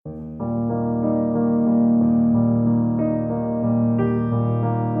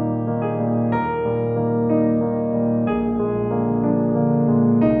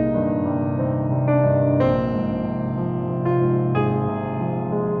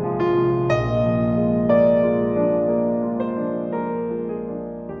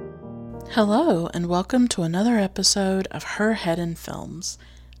Hello, and welcome to another episode of Her Head in Films.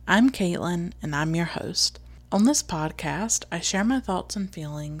 I'm Caitlin, and I'm your host. On this podcast, I share my thoughts and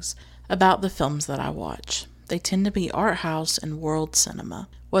feelings about the films that I watch. They tend to be art house and world cinema.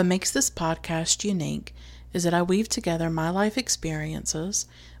 What makes this podcast unique is that I weave together my life experiences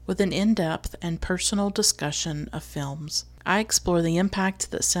with an in-depth and personal discussion of films. I explore the impact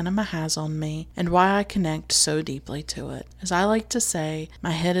that cinema has on me and why I connect so deeply to it. As I like to say,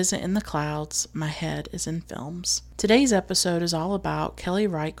 my head isn't in the clouds, my head is in films. Today's episode is all about Kelly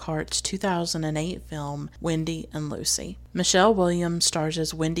Reichardt's 2008 film, Wendy and Lucy. Michelle Williams stars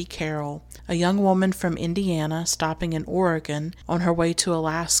as Wendy Carroll, a young woman from Indiana stopping in Oregon on her way to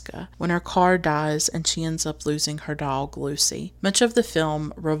Alaska when her car dies and she ends up losing her dog, Lucy. Much of the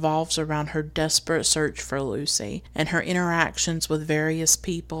film revolves around her desperate search for Lucy and her interactions with various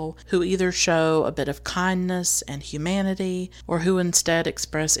people who either show a bit of kindness and humanity or who instead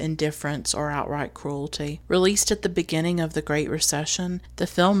express indifference or outright cruelty. Released at the beginning of the Great Recession, the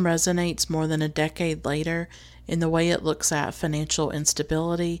film resonates more than a decade later in the way it looks at financial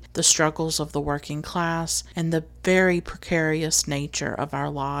instability, the struggles of the working class, and the very precarious nature of our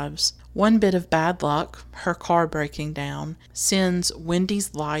lives. One bit of bad luck, her car breaking down, sends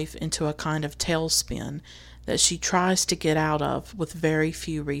Wendy's life into a kind of tailspin that she tries to get out of with very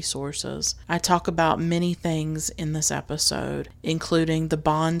few resources. I talk about many things in this episode, including the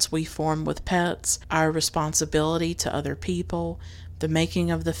bonds we form with pets, our responsibility to other people, the making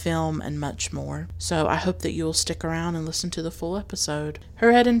of the film, and much more. So I hope that you will stick around and listen to the full episode.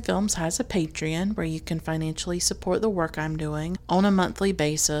 Her Head in Films has a Patreon where you can financially support the work I'm doing on a monthly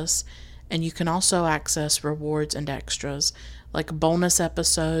basis, and you can also access rewards and extras like bonus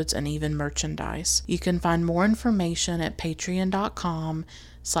episodes and even merchandise. You can find more information at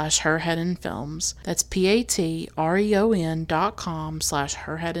patreon.com/herheadinfilms. That's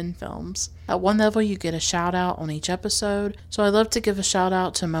patreon.com/herheadinfilms. At one level, you get a shout out on each episode, so I'd love to give a shout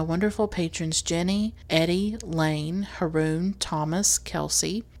out to my wonderful patrons Jenny, Eddie, Lane, Haroon, Thomas,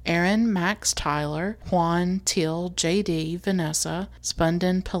 Kelsey, Aaron, Max, Tyler, Juan, Teal, JD, Vanessa,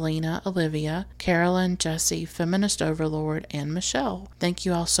 Spunden, Polina, Olivia, Carolyn, Jesse, Feminist Overlord, and Michelle. Thank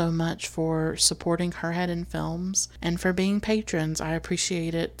you all so much for supporting Her Head in Films and for being patrons. I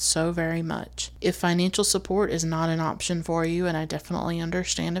appreciate it so very much. If financial support is not an option for you, and I definitely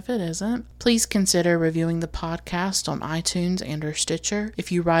understand if it isn't, please consider reviewing the podcast on iTunes and or Stitcher.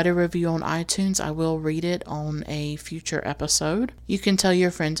 If you write a review on iTunes, I will read it on a future episode. You can tell your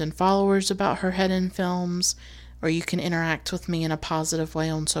friends and followers about Her Head in Films, or you can interact with me in a positive way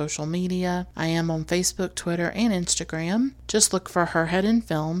on social media. I am on Facebook, Twitter, and Instagram. Just look for Her Head in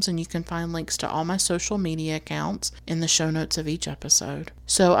Films, and you can find links to all my social media accounts in the show notes of each episode.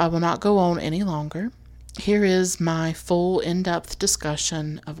 So I will not go on any longer. Here is my full in-depth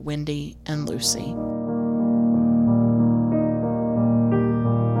discussion of Wendy and Lucy.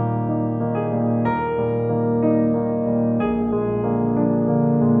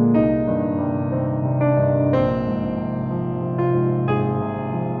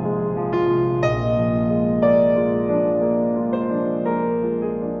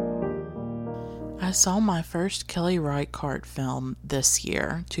 I saw my first Kelly Reichardt film this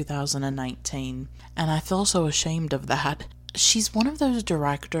year, 2019, and I feel so ashamed of that. She's one of those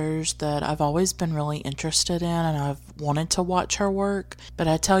directors that I've always been really interested in, and I've wanted to watch her work, but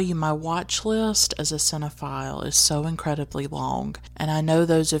I tell you, my watch list as a cinephile is so incredibly long, and I know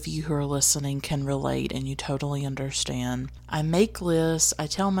those of you who are listening can relate, and you totally understand. I make lists, I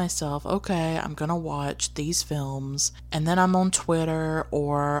tell myself, okay, I'm gonna watch these films, and then I'm on Twitter,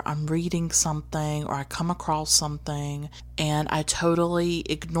 or I'm reading something, or I come across something, and I totally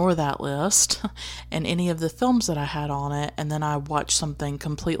ignore that list and any of the films that I had on it, and then I watch something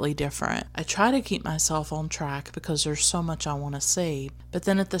completely different. I try to keep myself on track because there's so much I want to see, but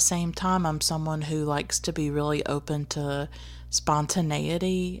then at the same time, I'm someone who likes to be really open to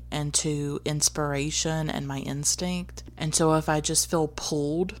spontaneity and to inspiration and my instinct. And so if I just feel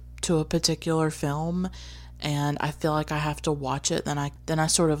pulled to a particular film and I feel like I have to watch it, then I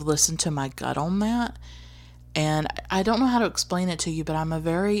sort of listen to my gut on that. And I don't know how to explain it to you, but I'm a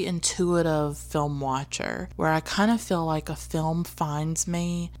very intuitive film watcher where I kind of feel like a film finds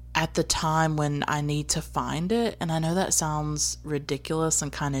me at the time when I need to find it. And I know that sounds ridiculous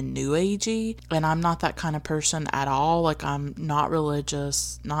and kind of new agey, and I'm not that kind of person at all. Like, I'm not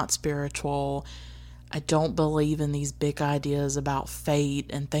religious, not spiritual. I don't believe in these big ideas about fate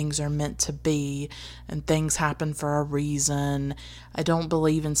and things are meant to be and things happen for a reason. I don't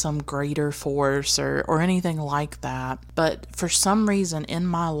believe in some greater force or anything like that. But for some reason in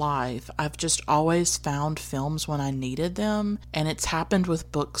my life, I've just always found films when I needed them. And it's happened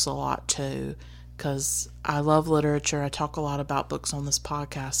with books a lot too, because I love literature. I talk a lot about books on this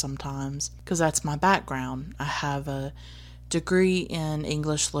podcast sometimes because that's my background. I have a degree in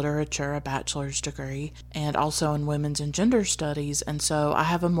English literature, a bachelor's degree, and also in women's and gender studies. And so I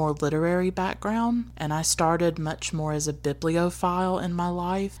have a more literary background, and I started much more as a bibliophile in my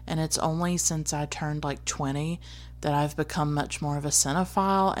life. And it's only since I turned like 20 that I've become much more of a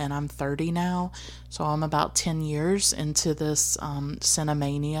cinephile, and I'm 30 now, so I'm about 10 years into this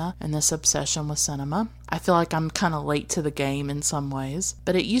cinemania and this obsession with cinema. I feel like I'm kind of late to the game in some ways,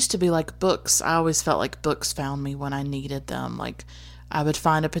 but it used to be like books. I always felt like books found me when I needed them. Like I would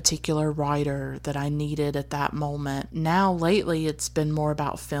find a particular writer that I needed at that moment. Now lately it's been more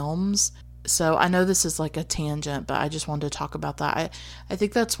about films. So I know this is like a tangent, but I just wanted to talk about that. I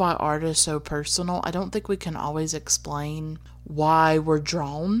think that's why art is so personal. I don't think we can always explain why we're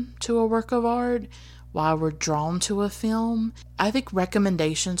drawn to a work of art, why we're drawn to a film. I think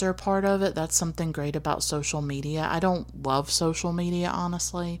recommendations are part of it. That's something great about social media. I don't love social media,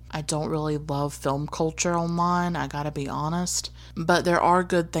 honestly. I don't really love film culture online, I gotta be honest. But there are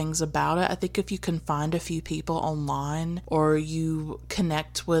good things about it. I think if you can find a few people online or you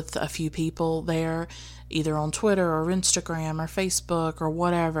connect with a few people there, either on Twitter or Instagram or Facebook or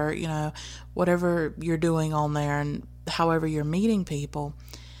whatever, whatever you're doing on there and however you're meeting people,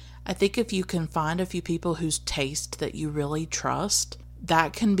 I think if you can find a few people whose taste that you really trust,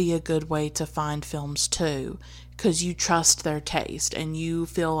 that can be a good way to find films too, because you trust their taste and you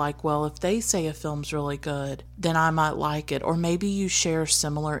feel like, well, if they say a film's really good, then I might like it. Or maybe you share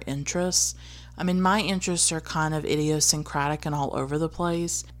similar interests. I mean, my interests are kind of idiosyncratic and all over the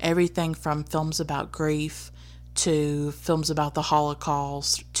place. Everything from films about grief to films about the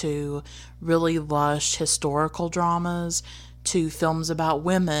Holocaust to really lush historical dramas to films about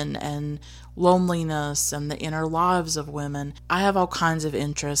women and loneliness and the inner lives of women. I have all kinds of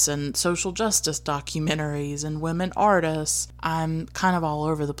interests in social justice documentaries and women artists. I'm kind of all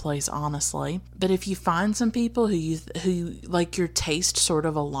over the place, honestly. But if you find some people who like your taste sort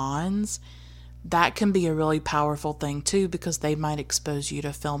of aligns, that can be a really powerful thing too, because they might expose you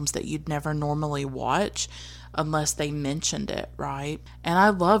to films that you'd never normally watch unless they mentioned it, right? And I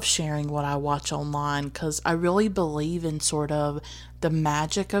love sharing what I watch online because I really believe in sort of the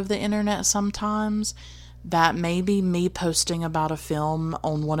magic of the internet sometimes, that maybe me posting about a film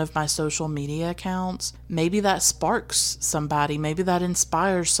on one of my social media accounts, maybe that sparks somebody, maybe that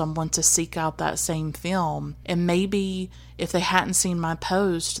inspires someone to seek out that same film. And maybe if they hadn't seen my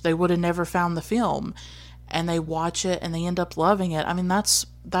post, they would have never found the film. And they watch it and they end up loving it. I mean,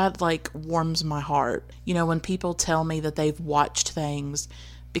 that like warms my heart. When people tell me that they've watched things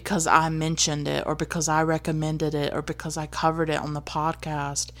because I mentioned it or because I recommended it or because I covered it on the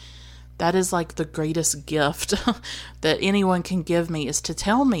podcast, that is like the greatest gift that anyone can give me, is to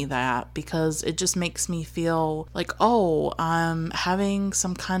tell me that, because it just makes me feel like, oh, I'm having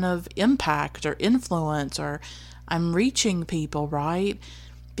some kind of impact or influence, or I'm reaching people, right?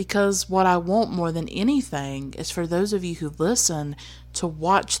 Because what I want more than anything is for those of you who listen to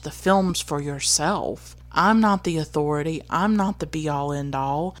watch the films for yourself. I'm not the authority. I'm not the be-all,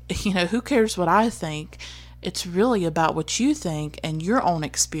 end-all. Who cares what I think? It's really about what you think and your own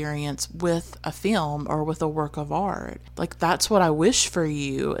experience with a film or with a work of art. Like, that's what I wish for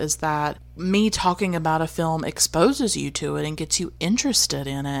you, is that me talking about a film exposes you to it and gets you interested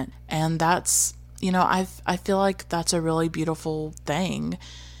in it. And that's, I feel like that's a really beautiful thing.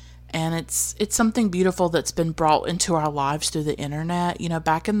 And it's something beautiful that's been brought into our lives through the internet.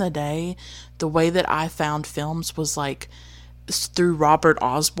 Back in the day, the way that I found films was like through Robert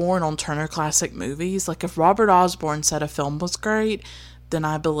Osborne on Turner Classic Movies. Like, if Robert Osborne said a film was great, then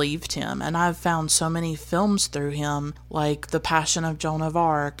I believed him. And I've found so many films through him, like The Passion of Joan of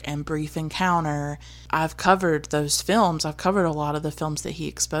Arc and Brief Encounter. I've covered those films. I've covered a lot of the films that he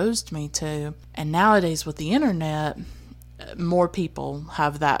exposed me to. And nowadays with the internet, more people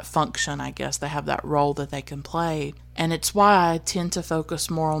have that function, I guess. They have that role that they can play. And it's why I tend to focus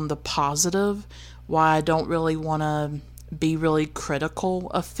more on the positive, why I don't really want to be really critical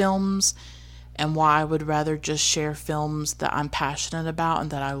of films, and why I would rather just share films that I'm passionate about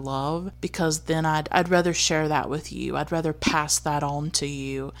and that I love, because then I'd rather share that with you. I'd rather pass that on to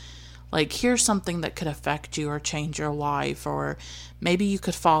you. Like, here's something that could affect you or change your life, or maybe you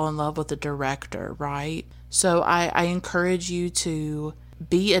could fall in love with a director, right? So I encourage you to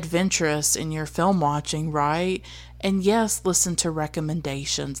be adventurous in your film watching, right? And yes, listen to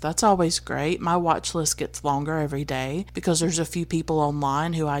recommendations. That's always great. My watch list gets longer every day because there's a few people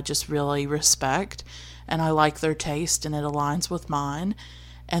online who I just really respect and I like their taste and it aligns with mine.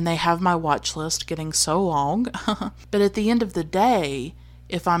 And they have my watch list getting so long. But at the end of the day,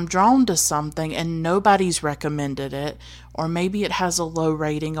 if I'm drawn to something and nobody's recommended it, or maybe it has a low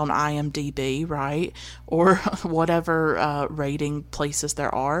rating on IMDb, right? Or whatever rating places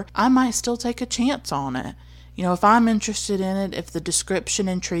there are, I might still take a chance on it. You know, if I'm interested in it, if the description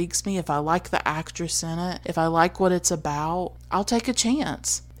intrigues me, if I like the actress in it, if I like what it's about, I'll take a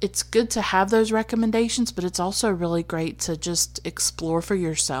chance. It's good to have those recommendations, but it's also really great to just explore for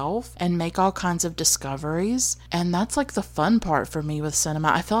yourself and make all kinds of discoveries. And that's like the fun part for me with cinema.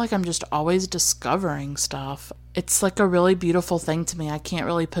 I feel like I'm just always discovering stuff. It's like a really beautiful thing to me. I can't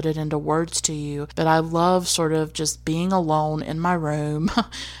really put it into words to you, but I love sort of just being alone in my room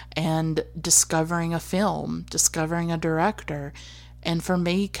and discovering a film, discovering a director. And for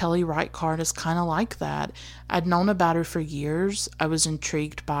me, Kelly Reichardt is kind of like that. I'd known about her for years. I was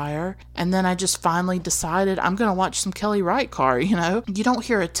intrigued by her. And then I just finally decided I'm going to watch some Kelly Reichardt, you know? You don't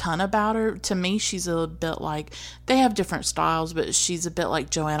hear a ton about her. To me, she's a bit like, they have different styles, but she's a bit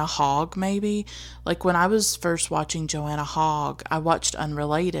like Joanna Hogg, maybe. Like when I was first watching Joanna Hogg, I watched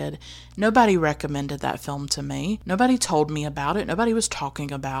Unrelated. Nobody recommended that film to me. Nobody told me about it. Nobody was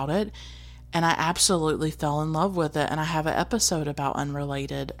talking about it. And I absolutely fell in love with it. And I have an episode about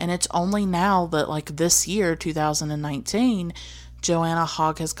Unrelated. And it's only now that, like this year, 2019, Joanna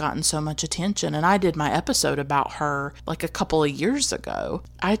Hogg has gotten so much attention. And I did my episode about her like a couple of years ago.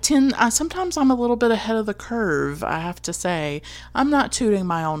 Sometimes I'm a little bit ahead of the curve, I have to say. I'm not tooting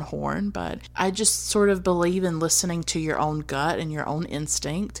my own horn, but I just sort of believe in listening to your own gut and your own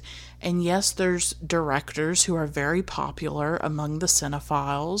instinct. And yes, there's directors who are very popular among the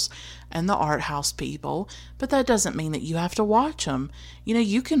cinephiles and the art house people, but that doesn't mean that you have to watch them. You know,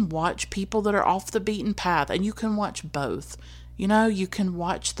 you can watch people that are off the beaten path, and you can watch both. You know, you can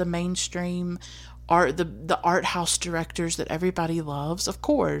watch the mainstream art, the art house directors that everybody loves, of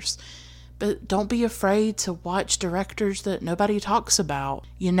course. But don't be afraid to watch directors that nobody talks about.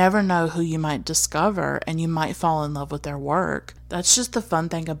 You never know who you might discover, and you might fall in love with their work. That's just the fun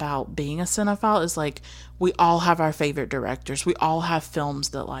thing about being a cinephile, is like we all have our favorite directors. We all have films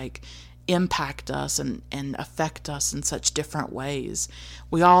that like impact us and affect us in such different ways.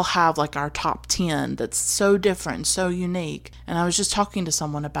 We all have like our top 10 that's so different and so unique. And I was just talking to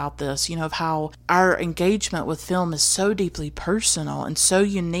someone about this, you know, of how our engagement with film is so deeply personal and so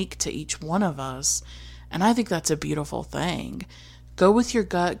unique to each one of us. And I think that's a beautiful thing. Go with your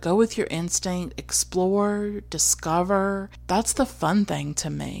gut, go with your instinct, explore, discover. That's the fun thing to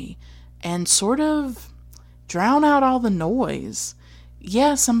me. And sort of drown out all the noise.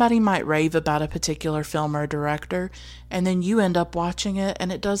 Yeah, somebody might rave about a particular film or director, and then you end up watching it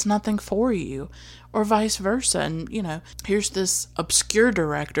and it does nothing for you, or vice versa. And, you know, here's this obscure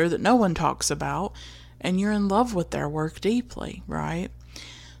director that no one talks about, and you're in love with their work deeply, right?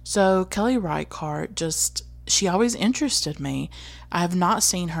 So Kelly Reichardt she always interested me. I have not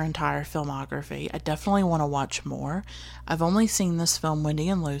seen her entire filmography. I definitely want to watch more. I've only seen this film, Wendy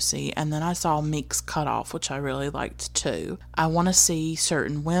and Lucy, and then I saw Meek's Cutoff, which I really liked too. I want to see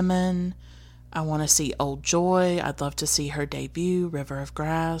Certain Women. I want to see Old Joy. I'd love to see her debut, River of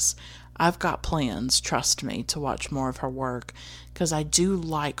Grass. I've got plans, trust me, to watch more of her work because I do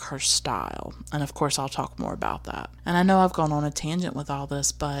like her style. And of course, I'll talk more about that. And I know I've gone on a tangent with all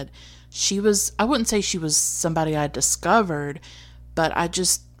this, but I wouldn't say she was somebody I discovered, but I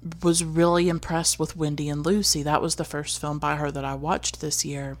just was really impressed with Wendy and Lucy. That was the first film by her that I watched this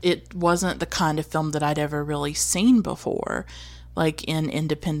year. It wasn't the kind of film that I'd ever really seen before, like in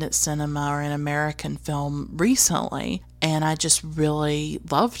independent cinema or in American film recently, and I just really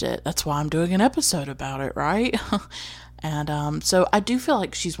loved it. That's why I'm doing an episode about it, right? And so I do feel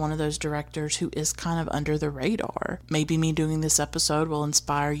like she's one of those directors who is kind of under the radar. Maybe me doing this episode will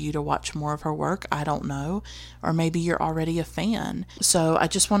inspire you to watch more of her work. I don't know. Or maybe you're already a fan. So I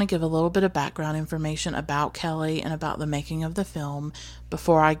just want to give a little bit of background information about Kelly and about the making of the film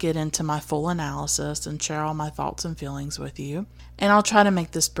before I get into my full analysis and share all my thoughts and feelings with you. And I'll try to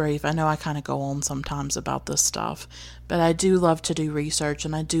make this brief. I know I kind of go on sometimes about this stuff, but I do love to do research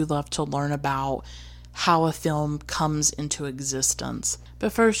and I do love to learn about how a film comes into existence.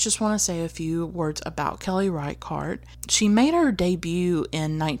 But first, just want to say a few words about Kelly Reichardt. She made her debut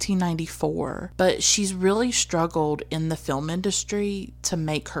in 1994, but she's really struggled in the film industry to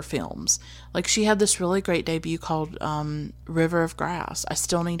make her films. Like, she had this really great debut called River of Grass. I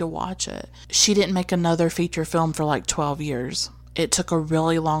still need to watch it. She didn't make another feature film for like 12 years. It took a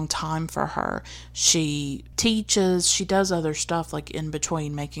really long time for her. She teaches, she does other stuff like in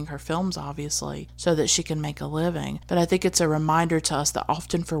between making her films, obviously, so that she can make a living. But I think it's a reminder to us that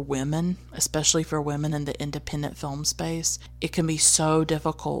often for women, especially for women in the independent film space, it can be so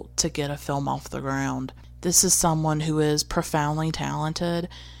difficult to get a film off the ground. This is someone who is profoundly talented,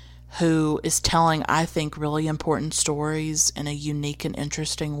 who is telling, I think, really important stories in a unique and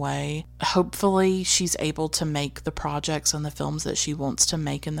interesting way. Hopefully, she's able to make the projects and the films that she wants to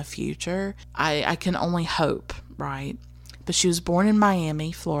make in the future. I can only hope, right? But she was born in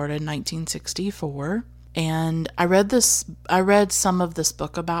Miami, Florida in 1964. And I read some of this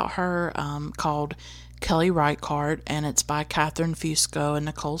book about her called Kelly Reichardt, and it's by Catherine Fusco and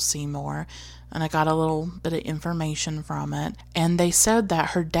Nicole Seymour. And I got a little bit of information from it. And they said that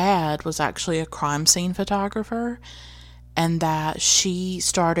her dad was actually a crime scene photographer, and that she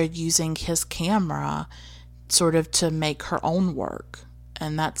started using his camera sort of to make her own work.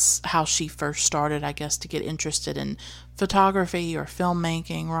 And that's how she first started, I guess, to get interested in photography or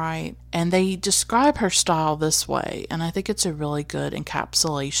filmmaking, right? And they describe her style this way, and I think it's a really good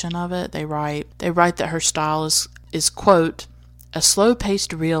encapsulation of it. They write that her style is quote, a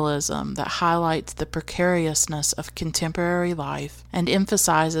slow-paced realism that highlights the precariousness of contemporary life and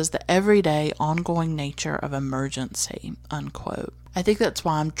emphasizes the everyday, ongoing nature of emergency, unquote. I think that's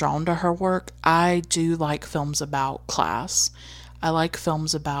why I'm drawn to her work. I do like films about class. I like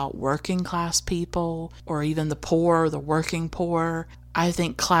films about working class people, or even the poor, the working poor. I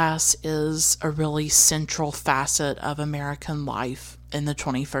think class is a really central facet of American life in the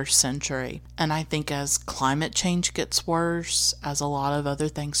 21st century. And I think as climate change gets worse, as a lot of other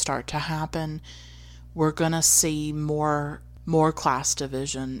things start to happen, we're going to see more class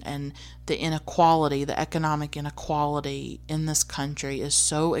division, and the inequality, the economic inequality in this country is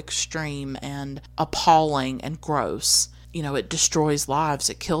so extreme and appalling and gross. You know, it destroys lives,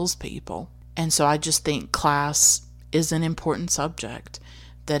 it kills people. And so I just think class is an important subject,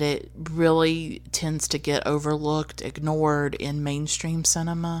 that it really tends to get overlooked, ignored in mainstream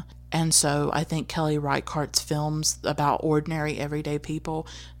cinema. And so I think Kelly Reichardt's films about ordinary, everyday people,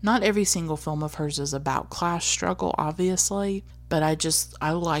 not every single film of hers is about class struggle, obviously, but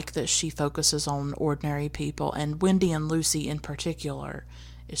I like that she focuses on ordinary people, and Wendy and Lucy in particular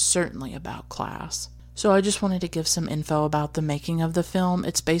is certainly about class. So I just wanted to give some info about the making of the film.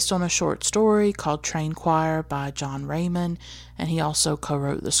 It's based on a short story called Train Choir by John Raymond, and he also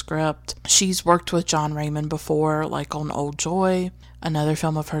co-wrote the script. She's worked with John Raymond before, like on Old Joy, another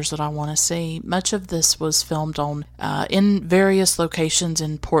film of hers that I want to see. Much of this was filmed in various locations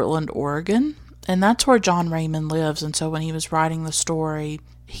in Portland, Oregon, and that's where John Raymond lives. And so when he was writing the story,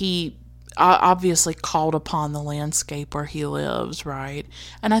 he obviously called upon the landscape where he lives, right?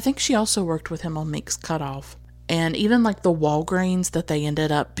 And I think she also worked with him on Meek's Cutoff. And even like the Walgreens that they ended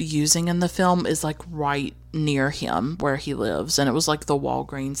up using in the film is like right near him where he lives. And it was like the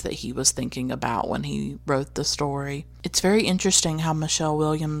Walgreens that he was thinking about when he wrote the story. It's very interesting how Michelle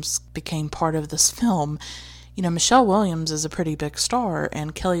Williams became part of this film. You know, Michelle Williams is a pretty big star,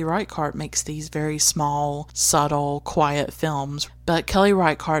 and Kelly Reichardt makes these very small, subtle, quiet films. But Kelly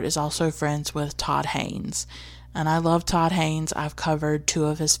Reichardt is also friends with Todd Haynes. And I love Todd Haynes. I've covered 2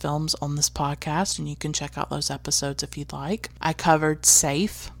 of his films on this podcast, and you can check out those episodes if you'd like. I covered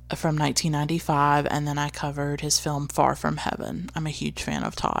Safe from 1995, and then I covered his film Far From Heaven. I'm a huge fan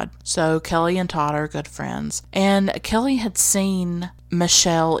of Todd. So Kelly and Todd are good friends. And Kelly had seen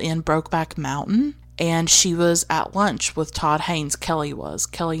Michelle in Brokeback Mountain, and she was at lunch with Todd Haynes. Kelly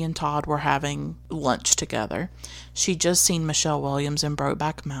and Todd were having lunch together. She'd just seen Michelle Williams in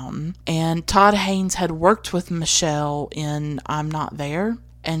Brokeback Mountain. And Todd Haynes had worked with Michelle in I'm Not There.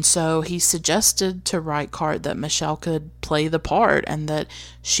 And so he suggested to Reichardt that Michelle could play the part and that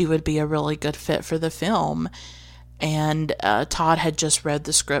she would be a really good fit for the film. And Todd had just read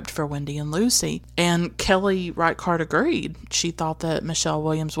the script for Wendy and Lucy. And Kelly Reichardt agreed. She thought that Michelle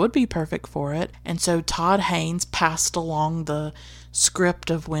Williams would be perfect for it. And so Todd Haynes passed along the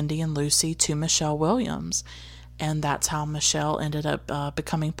script of Wendy and Lucy to Michelle Williams. And that's how Michelle ended up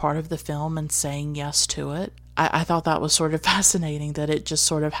becoming part of the film and saying yes to it. I thought that was sort of fascinating, that it just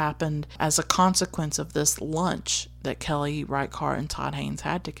sort of happened as a consequence of this lunch that Kelly Reichardt and Todd Haynes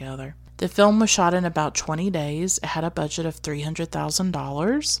had together. The film was shot in about 20 days. It had a budget of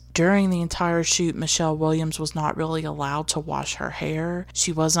 $300,000. During the entire shoot, Michelle Williams was not really allowed to wash her hair.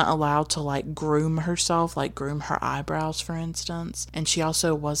 She wasn't allowed to groom herself, groom her eyebrows, for instance. And she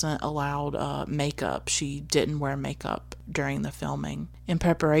also wasn't allowed makeup. She didn't wear makeup during the filming. In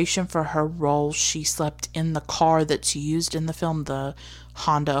preparation for her role, she slept in the car that's used in the film, the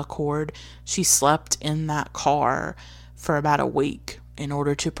Honda Accord. She slept in that car for about a week in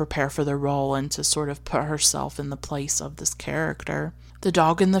order to prepare for the role and to sort of put herself in the place of this character. The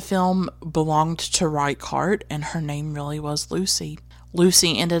dog in the film belonged to Reichardt, and her name really was Lucy.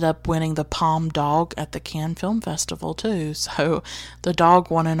 Lucy ended up winning the Palm Dog at the Cannes Film Festival too, so the dog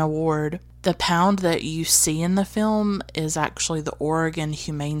won an award. The pound that you see in the film is actually the Oregon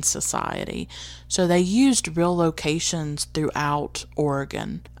Humane Society. So they used real locations throughout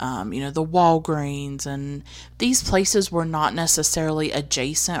Oregon. The Walgreens, and these places were not necessarily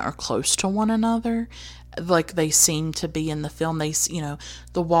adjacent or close to one another like they seem to be in the film. The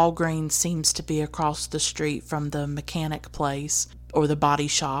Walgreens seems to be across the street from the mechanic place or the body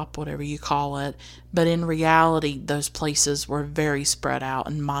shop, whatever you call it. But in reality, those places were very spread out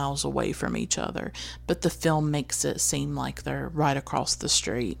and miles away from each other. But the film makes it seem like they're right across the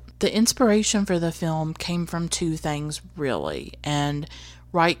street. The inspiration for the film came from two things, really, and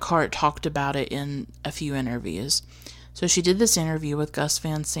Reichardt talked about it in a few interviews. So she did this interview with Gus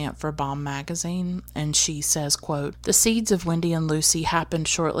Van Sant for Bomb Magazine, and she says, quote, "The seeds of Wendy and Lucy happened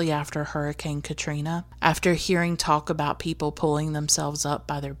shortly after Hurricane Katrina. After hearing talk about people pulling themselves up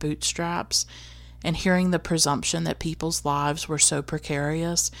by their bootstraps, and hearing the presumption that people's lives were so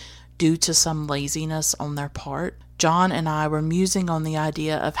precarious due to some laziness on their part, John and I were musing on the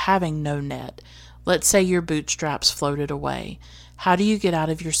idea of having no net. Let's say your bootstraps floated away. How do you get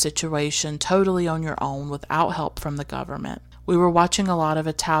out of your situation totally on your own without help from the government? We were watching a lot of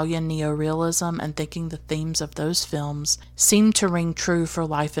Italian neorealism and thinking the themes of those films seemed to ring true for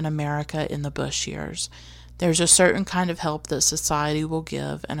life in America in the Bush years. There's a certain kind of help that society will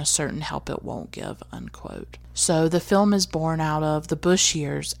give and a certain help it won't give," unquote. So the film is born out of the Bush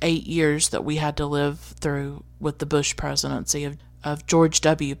years, 8 years that we had to live through with the Bush presidency of George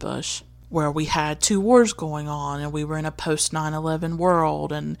W. Bush, where we had 2 wars going on and we were in a post 9/11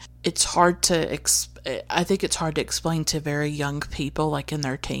 world. And it's hard to I think it's hard to explain to very young people, like in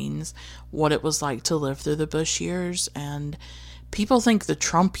their teens, what it was like to live through the Bush years. And people think the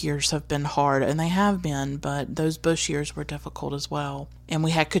Trump years have been hard, and they have been, but those Bush years were difficult as well. And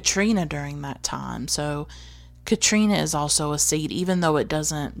we had Katrina during that time. So Katrina is also a seed, even though it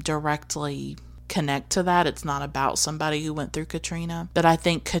doesn't directly connect to that. It's not about somebody who went through Katrina. But I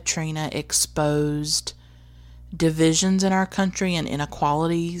think Katrina exposed divisions in our country and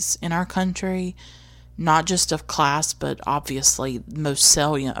inequalities in our country, not just of class, but obviously most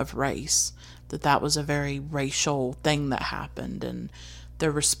salient of race. That was a very racial thing that happened, and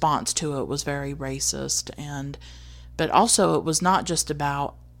the response to it was very racist. But also it was not just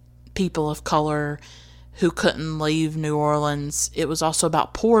about people of color who couldn't leave New Orleans. It was also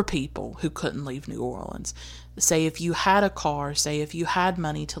about poor people who couldn't leave New Orleans. Say if you had a car, say if you had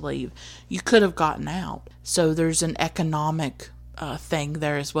money to leave, you could have gotten out. So there's an economic thing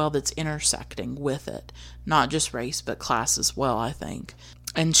there as well that's intersecting with it. Not just race, but class as well, I think.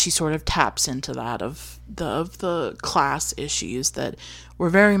 And she sort of taps into that of the class issues that were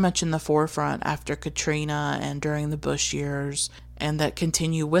very much in the forefront after Katrina and during the Bush years, and that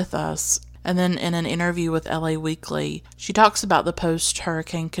continue with us. And then in an interview with LA Weekly, she talks about the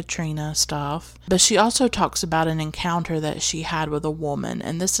post-Hurricane Katrina stuff, but she also talks about an encounter that she had with a woman,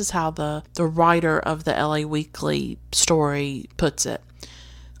 and this is how the writer of the LA Weekly story puts it.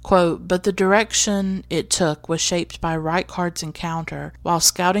 Quote, "But the direction it took was shaped by Reichardt's encounter while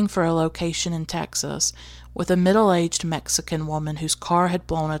scouting for a location in Texas with a middle-aged Mexican woman whose car had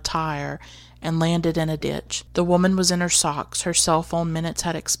blown a tire and landed in a ditch. The woman was in her socks, her cell phone minutes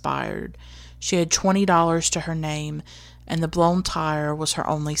had expired. She had $20 to her name, and the blown tire was her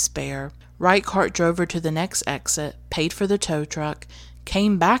only spare. Reichardt drove her to the next exit, paid for the tow truck,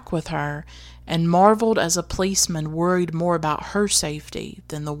 came back with her, and marveled as a policeman worried more about her safety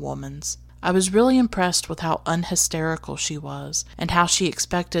than the woman's. I was really impressed with how unhysterical she was, and how she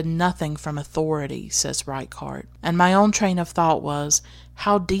expected nothing from authority," says Reichardt. "And my own train of thought was,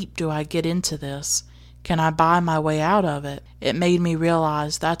 how deep do I get into this? Can I buy my way out of it? It made me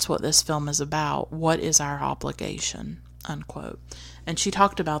realize that's what this film is about. What is our obligation?" Unquote. And she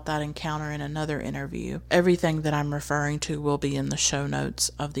talked about that encounter in another interview. Everything that I'm referring to will be in the show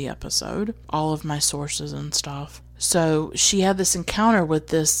notes of the episode, all of my sources and stuff. So she had this encounter with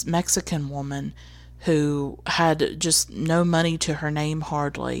this Mexican woman who had just no money to her name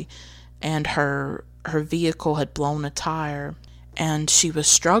hardly, and her vehicle had blown a tire, and she was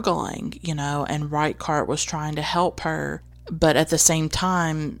struggling, and Reichardt was trying to help her. But at the same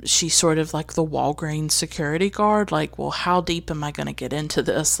time, she's sort of like the Walgreens security guard, like, well, how deep am I going to get into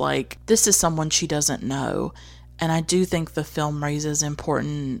this? Like, this is someone she doesn't know. And I do think the film raises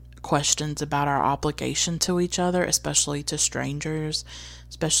important questions about our obligation to each other, especially to strangers.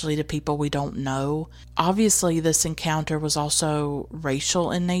 especially to people we don't know. Obviously, this encounter was also racial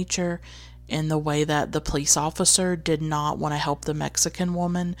in nature, in the way that the police officer did not want to help the Mexican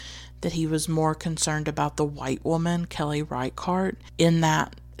woman, that he was more concerned about the white woman, Kelly Reichardt, in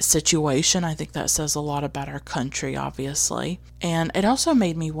that situation. I think that says a lot about our country, obviously. And it also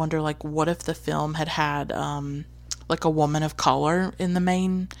made me wonder, like, what if the film had had, like, a woman of color in the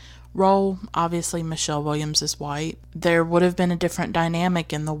main role? Obviously, Michelle Williams is white. There would have been a different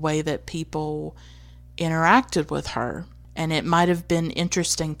dynamic in the way that people interacted with her. And it might have been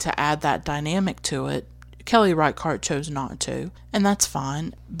interesting to add that dynamic to it. Kelly Reichardt chose not to, and that's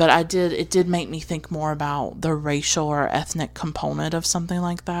fine. But it did make me think more about the racial or ethnic component of something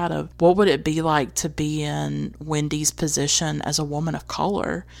like that, of what would it be like to be in Wendy's position as a woman of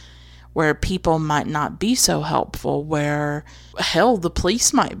color, where people might not be so helpful, where, hell, the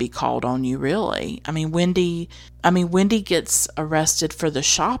police might be called on you, really. Wendy gets arrested for the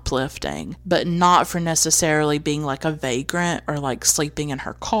shoplifting, but not for necessarily being like a vagrant or like sleeping in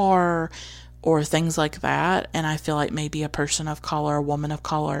her car or things like that. And I feel like maybe a person of color, a woman of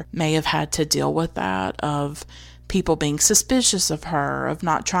color, may have had to deal with that, of people being suspicious of her, of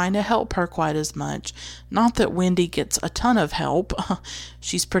not trying to help her quite as much. Not that Wendy gets a ton of help.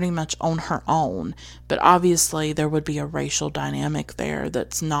 She's pretty much on her own. But obviously there would be a racial dynamic there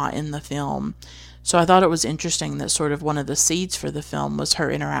that's not in the film. So I thought it was interesting that sort of one of the seeds for the film was her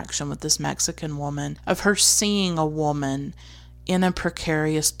interaction with this Mexican woman, of her seeing a woman in a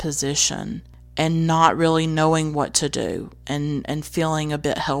precarious position and not really knowing what to do, and feeling a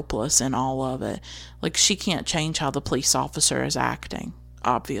bit helpless in all of it. Like, she can't change how the police officer is acting,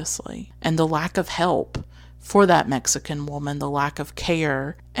 obviously. And the lack of help for that Mexican woman, the lack of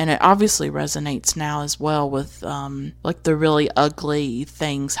care. And it obviously resonates now as well with like the really ugly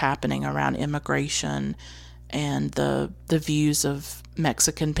things happening around immigration and the views of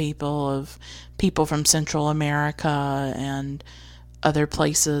Mexican people, of people from Central America and other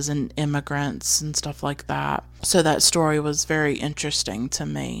places, and immigrants and stuff like that. So that story was very interesting to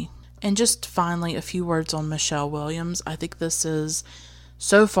me. And just finally, a few words on Michelle Williams. I think this is,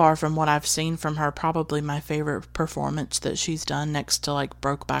 so far from what I've seen from her, probably my favorite performance that she's done, next to like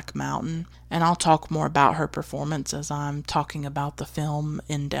Brokeback Mountain. And I'll talk more about her performance as I'm talking about the film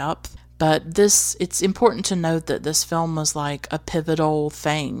in depth. But it's important to note that this film was like a pivotal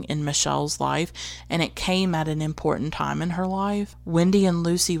thing in Michelle's life, and it came at an important time in her life. Wendy and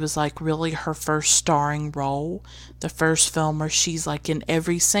Lucy was like really her first starring role, the first film where she's like in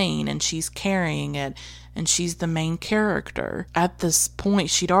every scene and she's carrying it, and she's the main character. At this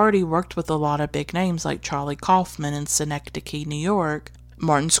point, she'd already worked with a lot of big names like Charlie Kaufman in Synecdoche, New York,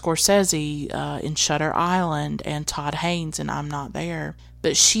 Martin Scorsese in Shutter Island, and Todd Haynes in I'm Not There.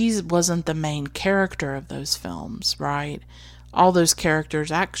 But she wasn't the main character of those films, right? All those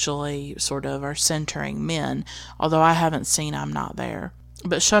characters actually sort of are centering men, although I haven't seen I'm Not There.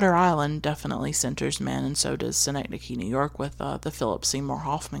 But Shutter Island definitely centers men, and so does Synecdoche, New York, with the Philip Seymour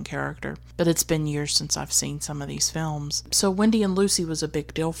Hoffman character. But it's been years since I've seen some of these films. So Wendy and Lucy was a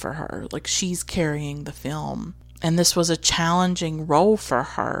big deal for her. Like, she's carrying the film. And this was a challenging role for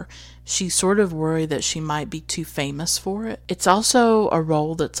her. She sort of worried that she might be too famous for it. It's also a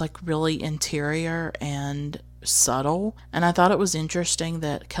role that's like really interior and subtle. And I thought it was interesting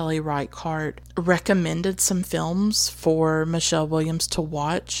that Kelly Reichardt recommended some films for Michelle Williams to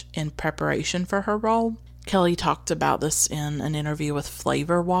watch in preparation for her role. Kelly talked about this in an interview with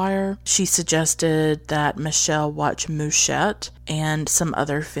Flavor Wire. She suggested that Michelle watch Mouchette and some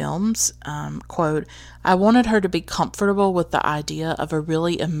other films. Quote, I wanted her to be comfortable with the idea of a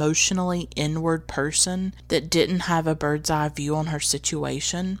really emotionally inward person that didn't have a bird's eye view on her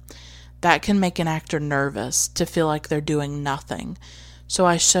situation. That can make an actor nervous to feel like they're doing nothing. So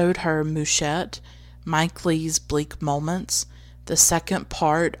I showed her Mouchette, Mike Leigh's Bleak Moments, the second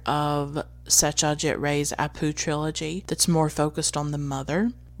part of Satyajit Ray's Apu trilogy that's more focused on the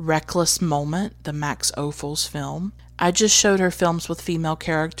mother, Reckless Moment, the Max Ophuls film. I just showed her films with female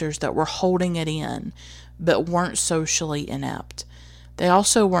characters that were holding it in, but weren't socially inept. They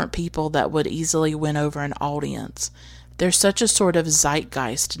also weren't people that would easily win over an audience. There's such a sort of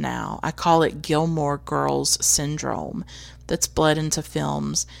zeitgeist now, I call it Gilmore Girls syndrome, that's bled into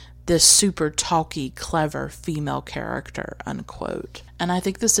films, this super talky, clever female character, unquote. And I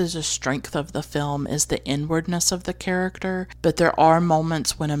think this is a strength of the film, is the inwardness of the character, but there are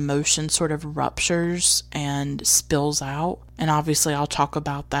moments when emotion sort of ruptures and spills out, and obviously I'll talk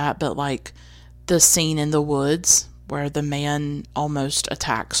about that, but like the scene in the woods where the man almost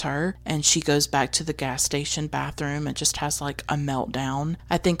attacks her and she goes back to the gas station bathroom and just has like a meltdown.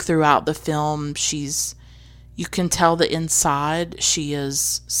 I think throughout the film she's you can tell that inside she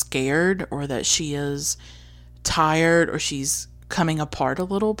is scared, or that she is tired, or she's coming apart a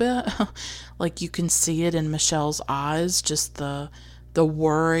little bit. Like, you can see it in Michelle's eyes, just the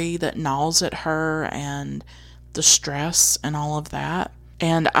worry that gnaws at her and the stress and all of that.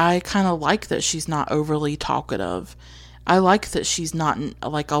 And I kind of like that she's not overly talkative. I like that she's not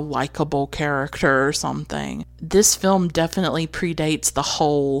like a likable character or something. This film definitely predates the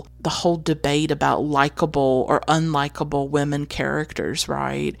whole debate about likable or unlikable women characters,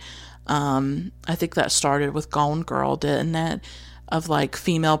 right? I think that started with Gone Girl, didn't it? Of like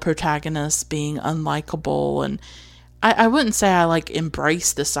female protagonists being unlikable. And I wouldn't say I like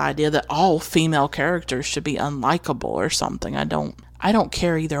embrace this idea that all female characters should be unlikable or something. I don't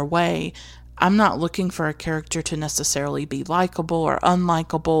care either way. I'm not looking for a character to necessarily be likable or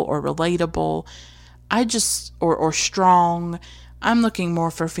unlikable or relatable. Or strong. I'm looking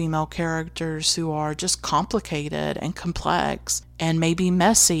more for female characters who are just complicated and complex and maybe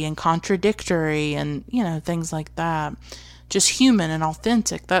messy and contradictory and, things like that. Just human and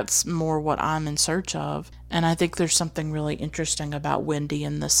authentic. That's more what I'm in search of. And I think there's something really interesting about Wendy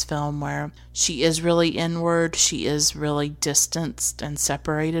in this film, where she is really inward, she is really distanced and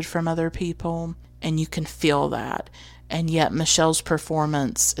separated from other people, and you can feel that. And yet Michelle's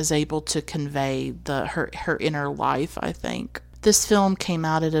performance is able to convey her inner life, I think. This film came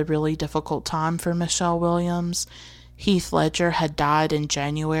out at a really difficult time for Michelle Williams. Heath Ledger had died in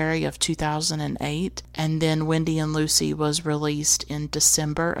January of 2008, and then Wendy and Lucy was released in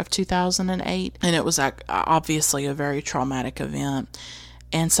December of 2008, and it was obviously a very traumatic event.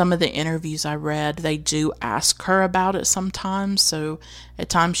 And some of the interviews I read, they do ask her about it sometimes, so at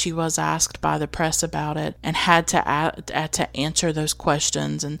times she was asked by the press about it and had to answer those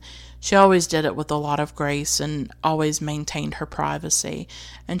questions, and she always did it with a lot of grace and always maintained her privacy.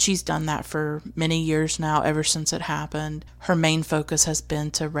 And she's done that for many years now, ever since it happened. Her main focus has been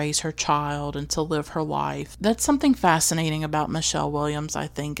to raise her child and to live her life. That's something fascinating about Michelle Williams, I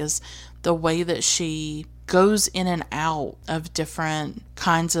think, is the way that she goes in and out of different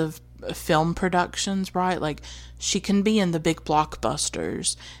kinds of film productions, right? Like, she can be in the big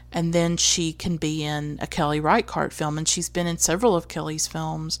blockbusters, and then she can be in a Kelly Reichardt film, and she's been in several of Kelly's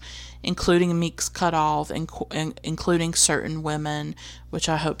films, including Meek's Cut Off, and including Certain Women, which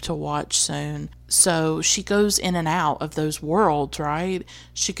I hope to watch soon. So she goes in and out of those worlds, right?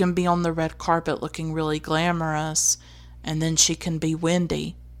 She can be on the red carpet looking really glamorous, and then she can be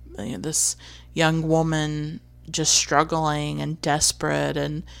Wendy, this young woman just struggling and desperate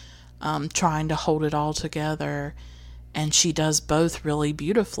and trying to hold it all together. And she does both really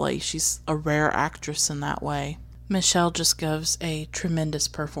beautifully. She's a rare actress in that way. Michelle just gives a tremendous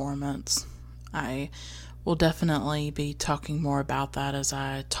performance. I will definitely be talking more about that as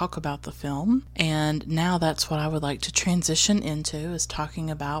I talk about the film. And now that's what I would like to transition into, is talking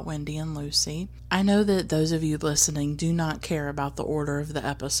about Wendy and Lucy. I know that those of you listening do not care about the order of the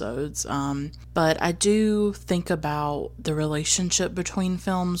episodes, but I do think about the relationship between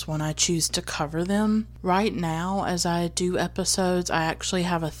films when I choose to cover them. Right now, as I do episodes, I actually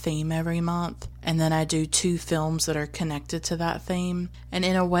have a theme every month, and then I do 2 films that are connected to that theme. And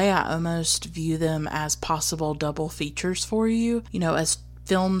in a way, I almost view them as possible double features for you, as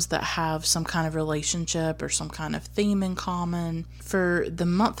films that have some kind of relationship or some kind of theme in common. For the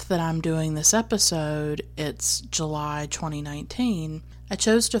month that I'm doing this episode, it's July 2019. I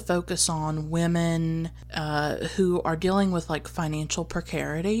chose to focus on women who are dealing with like financial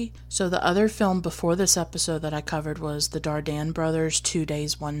precarity. So the other film before this episode that I covered was the Dardenne Brothers' 2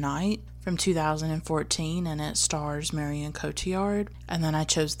 Days, One Night from 2014, and it stars Marion Cotillard. And then I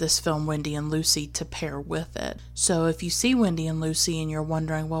chose this film, Wendy and Lucy, to pair with it. So if you see Wendy and Lucy and you're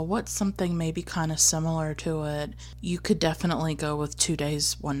wondering, well, what's something maybe kind of similar to it, you could definitely go with 2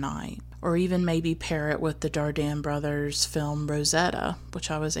 Days, One Night. Or even maybe pair it with the Dardenne Brothers film Rosetta, which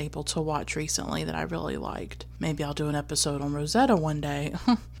I was able to watch recently that I really liked. Maybe I'll do an episode on Rosetta one day.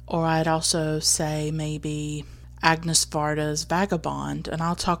 Or I'd also say maybe Agnes Varda's Vagabond, and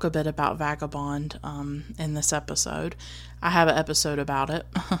I'll talk a bit about Vagabond in this episode. I have an episode about it,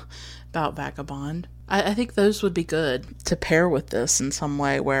 about Vagabond. I think those would be good to pair with this in some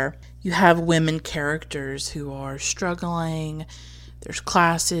way, where you have women characters who are struggling, there's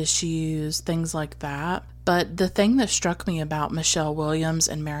class issues, things like that. But the thing that struck me about Michelle Williams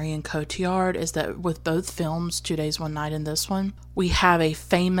and Marion Cotillard is that with both films, 2 Days, One Night and this one, we have a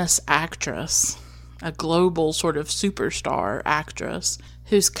famous actress, a global sort of superstar actress,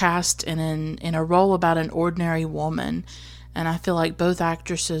 who's cast in a role about an ordinary woman. And I feel like both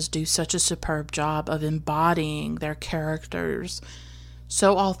actresses do such a superb job of embodying their characters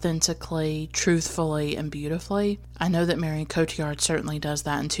so authentically, truthfully, and beautifully. I know that Marion Cotillard certainly does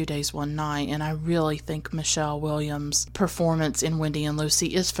that in 2 Days, One Night, and I really think Michelle Williams' performance in Wendy and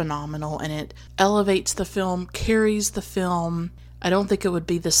Lucy is phenomenal, and it elevates the film, carries the film. I don't think it would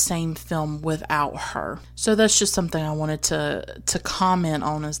be the same film without her. So that's just something I wanted to comment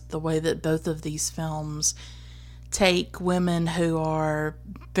on, is the way that both of these films take women who are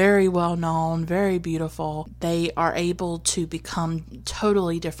very well known, very beautiful. They are able to become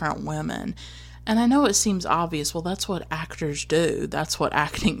totally different women. And I know it seems obvious, well, that's what actors do. That's what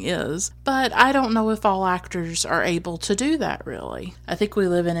acting is. But I don't know if all actors are able to do that, really. I think we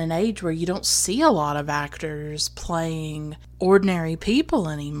live in an age where you don't see a lot of actors playing ordinary people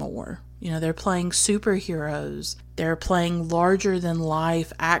anymore. You know, they're playing superheroes. They're playing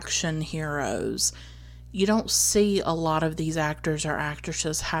larger-than-life action heroes. You don't see a lot of these actors or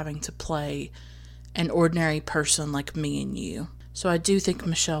actresses having to play an ordinary person like me and you. So I do think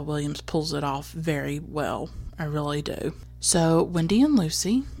Michelle Williams pulls it off very well. I really do. So Wendy and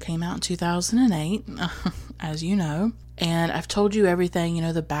Lucy came out in 2008, as you know. And I've told you everything, you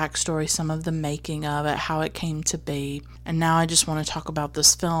know, the backstory, some of the making of it, how it came to be. And now I just want to talk about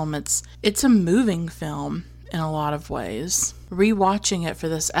this film. It's a moving film in a lot of ways. Rewatching it for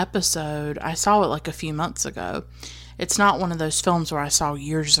this episode, I saw it like a few months ago. It's not one of those films where I saw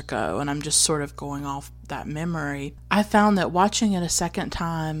years ago and I'm just sort of going off that memory. I found that watching it a second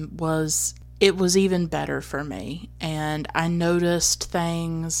time was even better for me. And I noticed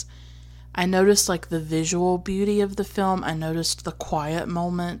things. I noticed like the visual beauty of the film. I noticed the quiet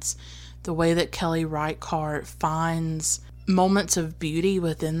moments, the way that Kelly Reichardt finds moments of beauty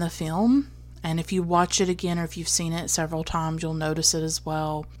within the film. And if you watch it again, or if you've seen it several times, you'll notice it as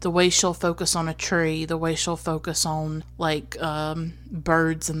well. The way she'll focus on a tree, the way she'll focus on like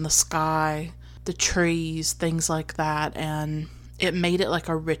birds in the sky, the trees, things like that. And it made it like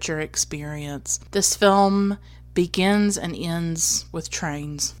a richer experience. This film begins and ends with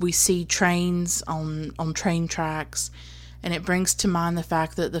trains. We see trains on train tracks. And it brings to mind the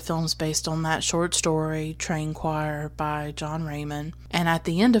fact that the film's based on that short story, Train Choir, by John Raymond. And at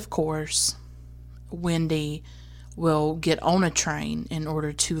the end, of course, Wendy will get on a train in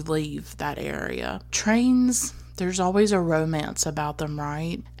order to leave that area. Trains, there's always a romance about them,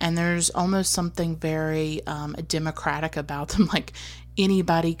 right? And there's almost something very democratic about them, like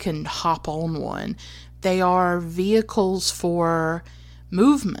anybody can hop on one. They are vehicles for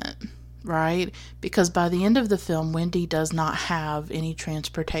movement, right? Because by the end of the film, Wendy does not have any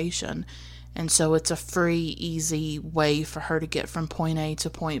transportation. And so it's a free, easy way for her to get from point A to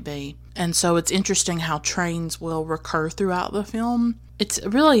point B. And so it's interesting how trains will recur throughout the film. It's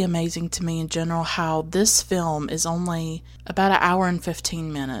really amazing to me in general how this film is only about 1 hour and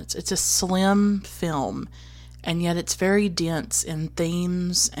 15 minutes. It's a slim film, and yet it's very dense in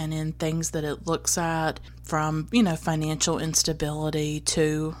themes and in things that it looks at, from, you know, financial instability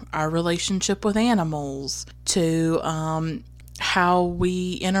to our relationship with animals to how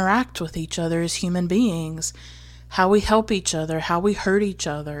we interact with each other as human beings, how we help each other, how we hurt each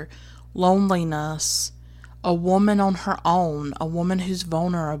other, loneliness, a woman on her own, a woman who's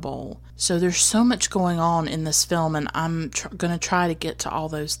vulnerable. So there's so much going on in this film, and I'm going to try to get to all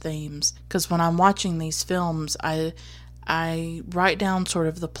those themes, because when I'm watching these films, I write down sort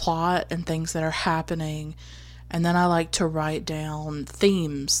of the plot and things that are happening, and then I like to write down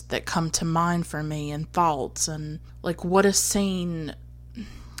themes that come to mind for me and thoughts and like what a scene,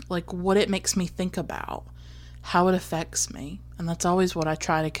 like what it makes me think about, how it affects me. And that's always what I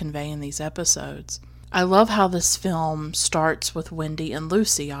try to convey in these episodes. I love how this film starts with Wendy and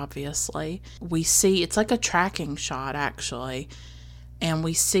Lucy, obviously. We see, it's like a tracking shot actually, and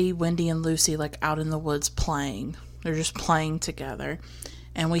we see Wendy and Lucy like out in the woods playing. They're just playing together.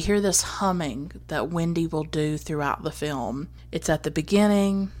 And we hear this humming that Wendy will do throughout the film. It's at the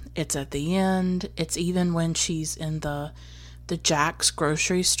beginning, it's at the end, it's even when she's in the Jack's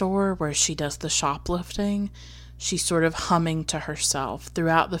grocery store where she does the shoplifting. She's sort of humming to herself.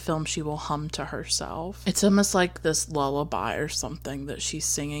 Throughout the film, she will hum to herself. It's almost like this lullaby or something that she's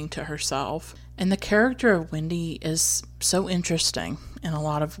singing to herself. And the character of Wendy is so interesting in a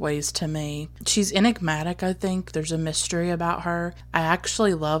lot of ways to me. She's enigmatic, I think. There's a mystery about her. I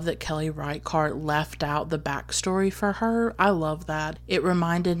actually love that Kelly Reichardt left out the backstory for her. I love that. It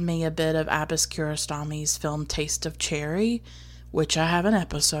reminded me a bit of Abbas Kiarostami's film Taste of Cherry, which I have an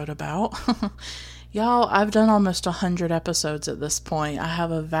episode about. Y'all, I've done almost 100 episodes at this point. I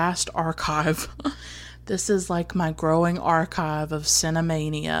have a vast archive. This is like my growing archive of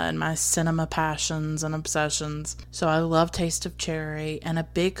Cinemania and my cinema passions and obsessions. So I love Taste of Cherry, and a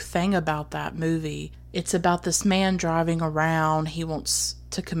big thing about that movie It's about this man driving around. He wants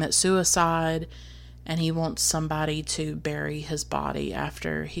to commit suicide, and he wants somebody to bury his body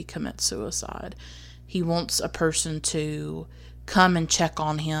after he commits suicide. He wants a person to come and check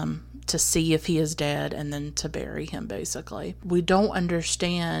on him to see if he is dead and then to bury him, basically. We don't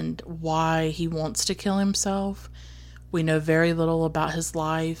understand why he wants to kill himself. We know very little about his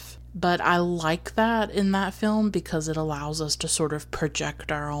life, but I like that in that film because it allows us to sort of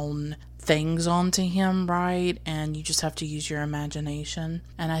project our own things onto him, right? And you just have to use your imagination.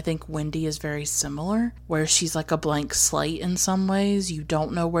 And I think Wendy is very similar, where she's like a blank slate in some ways. You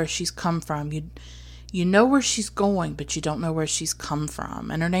don't know where she's come from. You know where she's going, but you don't know where she's come from.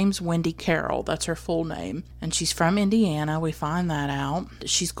 And her name's Wendy Carroll. That's her full name. And she's from Indiana. We find that out.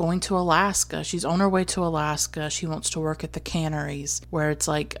 She's going to Alaska. She's on her way to Alaska. She wants to work at the canneries, where it's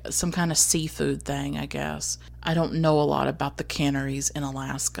like some kind of seafood thing, I guess. I don't know a lot about the canneries in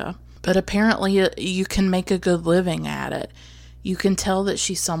Alaska. But apparently you can make a good living at it. You can tell that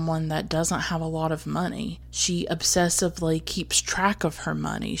she's someone that doesn't have a lot of money. She obsessively keeps track of her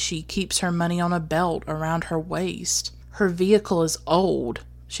money. She keeps her money on a belt around her waist. Her vehicle is old.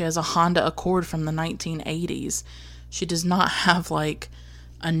 She has a Honda Accord from the 1980s. She does not have like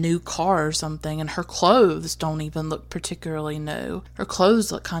a new car or something, and her clothes don't even look particularly new. Her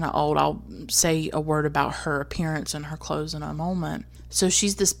clothes look kind of old. I'll say a word about her appearance and her clothes in a moment. So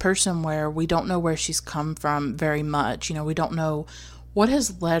she's this person where we don't know where she's come from very much. You know, we don't know what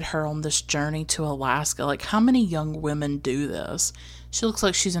has led her on this journey to Alaska. Like, how many young women do this? She looks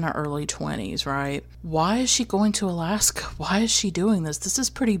like she's in her early 20s, right? Why is she going to Alaska? Why is she doing this? This is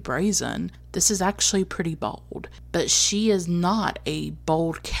pretty brazen. This is actually pretty bold. But she is not a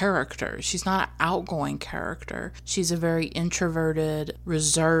bold character. She's not an outgoing character. She's a very introverted,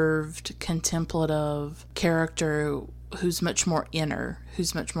 reserved, contemplative character who's much more inner,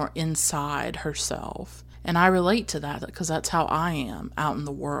 who's much more inside herself. And I relate to that because that's how I am out in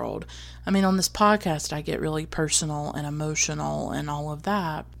the world. I mean, on this podcast, I get really personal and emotional and all of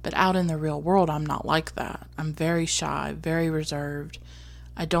that. But out in the real world, I'm not like that. I'm very shy, very reserved.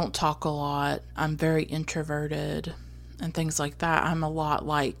 I don't talk a lot. I'm very introverted and things like that. I'm a lot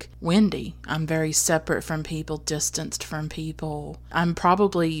like Wendy. I'm very separate from people, distanced from people. I'm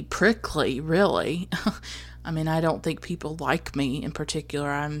probably prickly, really. I mean, I don't think people like me in particular.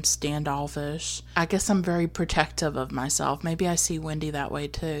 I'm standoffish. I guess I'm very protective of myself. Maybe I see Wendy that way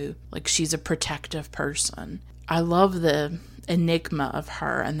too. Like, she's a protective person. I love the enigma of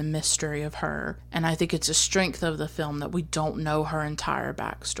her and the mystery of her. And I think it's a strength of the film that we don't know her entire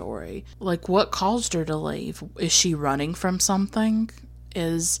backstory. Like, what caused her to leave? Is she running from something?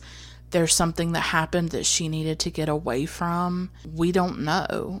 Is there's something that happened that she needed to get away from? We don't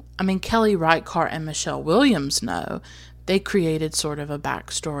know. I mean, Kelly Reichardt and Michelle Williams know. They created sort of a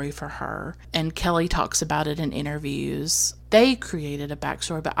backstory for her, and Kelly talks about it in interviews. They created a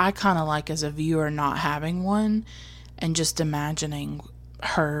backstory, but I kind of like, as a viewer, not having one and just imagining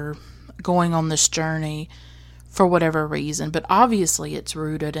her going on this journey for whatever reason. But obviously it's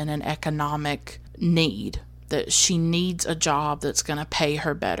rooted in an economic need, that she needs a job that's going to pay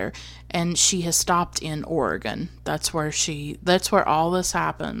her better. And she has stopped in Oregon. That's where all this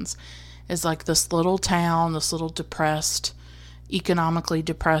happens, is like this little town, this little economically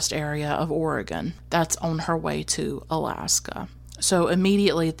depressed area of Oregon. That's on her way to Alaska. So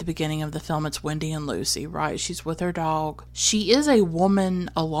immediately at the beginning of the film, it's Wendy and Lucy, right? She's with her dog. She is a woman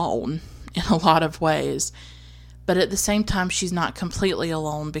alone in a lot of ways, but at the same time, she's not completely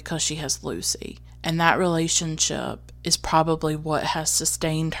alone because she has Lucy. And that relationship is probably what has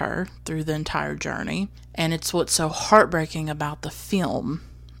sustained her through the entire journey. And it's what's so heartbreaking about the film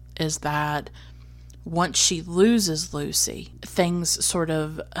is that once she loses Lucy, things sort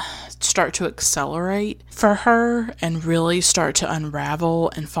of start to accelerate for her and really start to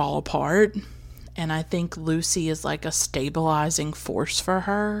unravel and fall apart. And I think Lucy is like a stabilizing force for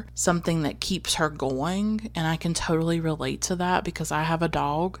her, something that keeps her going. And I can totally relate to that because I have a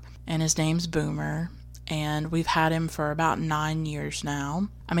dog and his name's Boomer. And we've had him for about 9 years now.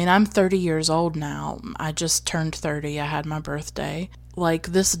 I mean, I'm 30 years old now. I just turned 30. I had my birthday. Like,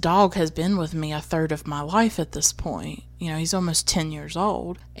 this dog has been with me a third of my life at this point. You know, he's almost 10 years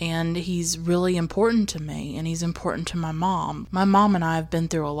old, and he's really important to me, and he's important to my mom. My mom and I have been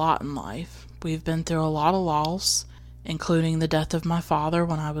through a lot in life. We've been through a lot of loss, including the death of my father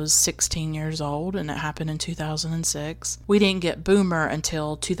when I was 16 years old, and it happened in 2006. We didn't get Boomer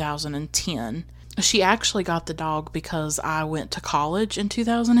until 2010. She actually got the dog because I went to college in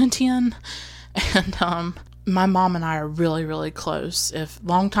 2010, and My mom and I are really, really close. If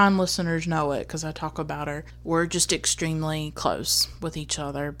longtime listeners know it, because I talk about her, we're just extremely close with each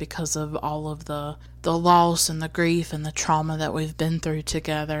other because of all of the loss and the grief and the trauma that we've been through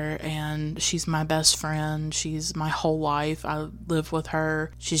together. And she's my best friend. She's my whole life. I live with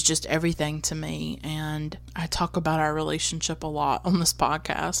her. She's just everything to me. And I talk about our relationship a lot on this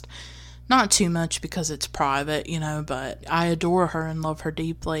podcast. Not too much because it's private, but I adore her and love her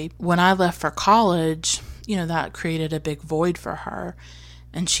deeply. When I left for college, that created a big void for her.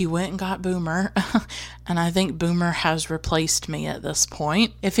 And she went and got Boomer. And I think Boomer has replaced me at this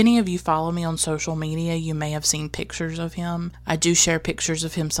point. If any of you follow me on social media, you may have seen pictures of him. I do share pictures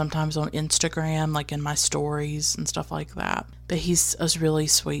of him sometimes on Instagram, like in my stories and stuff like that. But he's a really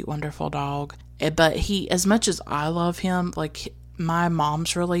sweet, wonderful dog. But he, as much as I love him, like my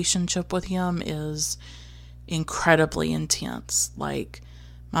mom's relationship with him is incredibly intense. Like,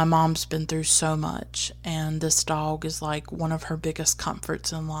 my mom's been through so much, and this dog is like one of her biggest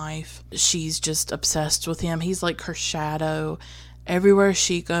comforts in life. She's just obsessed with him. He's like her shadow. Everywhere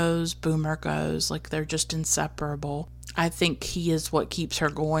she goes, Boomer goes. Like, they're just inseparable. I think he is what keeps her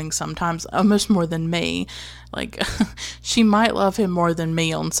going sometimes, almost more than me. Like, she might love him more than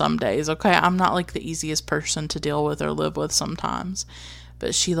me on some days, okay? I'm not like the easiest person to deal with or live with sometimes,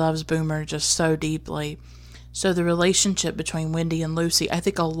 but she loves Boomer just so deeply. So the relationship between Wendy and Lucy, I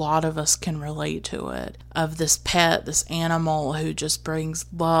think a lot of us can relate to it, of this pet, this animal who just brings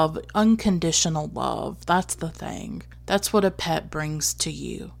love, unconditional love. That's the thing. That's what a pet brings to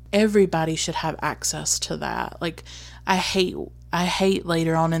you. Everybody should have access to that. Like, I hate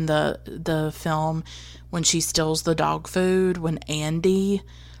later on in the film when she steals the dog food, when Andy,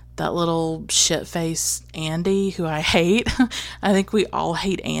 that little shit-faced Andy, who I hate, I think we all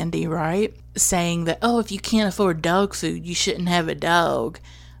hate Andy, right? Saying that, oh, if you can't afford dog food, you shouldn't have a dog.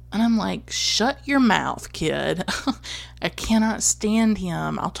 And I'm like, shut your mouth, kid. I cannot stand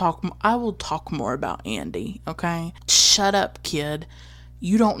him. I will talk more about Andy, okay? Shut up, kid.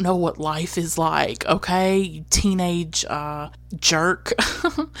 You don't know what life is like, okay? You teenage jerk.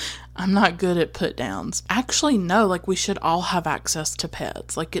 I'm not good at put downs. Actually, no, like, we should all have access to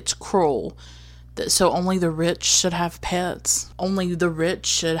pets. Like, it's cruel. So only the rich should have pets. Only the rich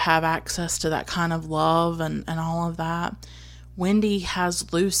should have access to that kind of love and all of that. Wendy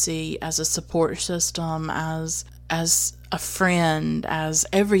has Lucy as a support system, as a friend, as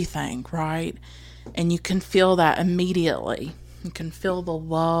everything, right? And you can feel that immediately. You can feel the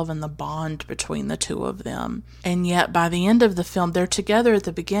love and the bond between the two of them. And yet by the end of the film, they're together at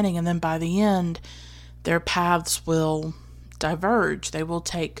the beginning, and then by the end, their paths will diverge. They will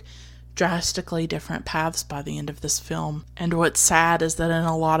take drastically different paths by the end of this film. And what's sad is that in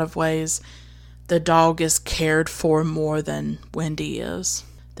a lot of ways, the dog is cared for more than Wendy is.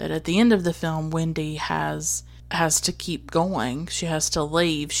 That at the end of the film, Wendy has to keep going. She has to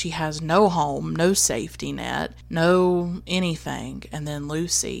leave. She has no home, no safety net, no anything. And then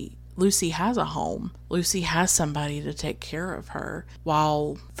Lucy has a home. Lucy has somebody to take care of her.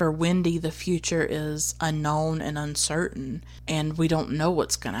 While for Wendy, the future is unknown and uncertain, and we don't know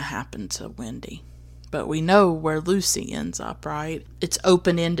what's going to happen to Wendy. But we know where Lucy ends up, right? It's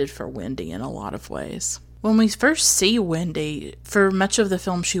open-ended for Wendy in a lot of ways. When we first see Wendy, for much of the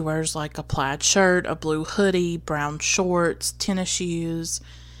film, she wears like a plaid shirt, a blue hoodie, brown shorts, tennis shoes.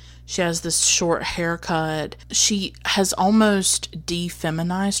 She has this short haircut. She has almost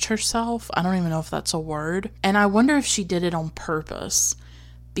defeminized herself. I don't even know if that's a word. And I wonder if she did it on purpose,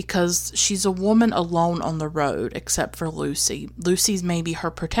 because she's a woman alone on the road, except for Lucy. Lucy's maybe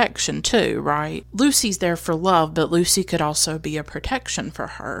her protection too, right? Lucy's there for love, but Lucy could also be a protection for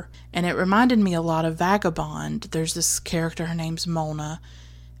her. And it reminded me a lot of Vagabond. There's this character, her name's Mona,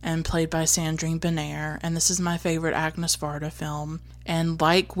 and played by Sandrine Bonnaire, and this is my favorite Agnes Varda film. And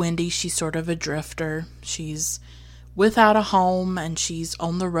like Wendy, she's sort of a drifter. She's without a home, and she's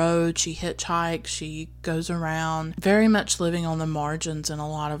on the road. She hitchhikes, she goes around, very much living on the margins in a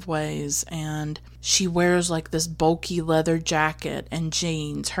lot of ways. And she wears like this bulky leather jacket and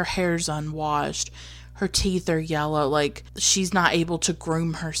jeans. Her hair's unwashed. Her teeth are yellow. Like, she's not able to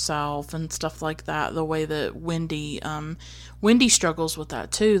groom herself and stuff like that, the way that Wendy struggles with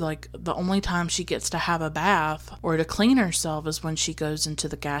that too. Like, the only time she gets to have a bath or to clean herself is when she goes into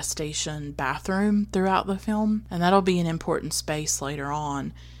the gas station bathroom throughout the film. And that'll be an important space later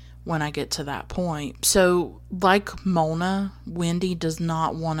on when I get to that point. So, like Mona, Wendy does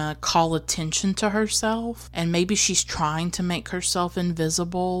not want to call attention to herself, and maybe she's trying to make herself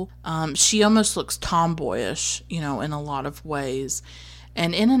invisible. She almost looks tomboyish, in a lot of ways.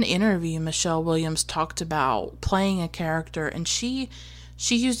 And in an interview, Michelle Williams talked about playing a character, and she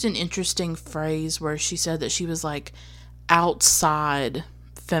she used an interesting phrase where she said that she was like outside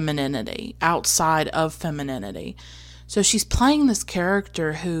outside of femininity. So she's playing this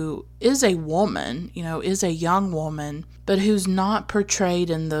character who is a woman, is a young woman, but who's not portrayed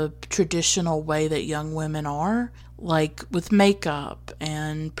in the traditional way that young women are, like with makeup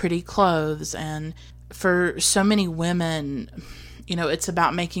and pretty clothes. And for so many women, it's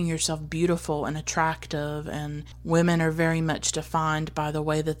about making yourself beautiful and attractive, and women are very much defined by the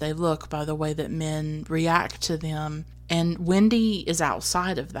way that they look, by the way that men react to them. And Wendy is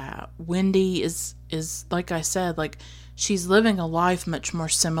outside of that. Wendy is like I said, like she's living a life much more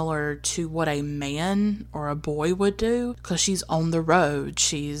similar to what a man or a boy would do, because she's on the road.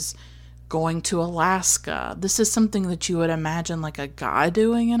 She's going to Alaska. This is something that you would imagine like a guy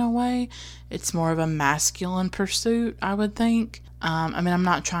doing in a way. It's more of a masculine pursuit, I would think. I'm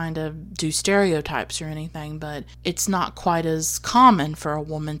not trying to do stereotypes or anything, but it's not quite as common for a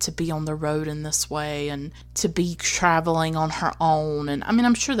woman to be on the road in this way and to be traveling on her own. And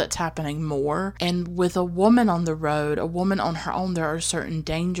I'm sure that's happening more. And with a woman on the road, a woman on her own, there are certain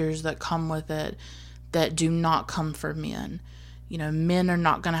dangers that come with it that do not come for men. Men are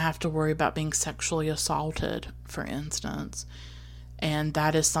not going to have to worry about being sexually assaulted, for instance. And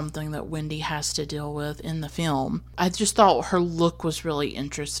that is something that Wendy has to deal with in the film. I just thought her look was really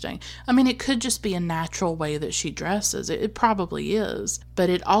interesting. It could just be a natural way that she dresses. It probably is. But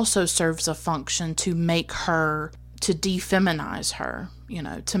it also serves a function to make her, to defeminize her,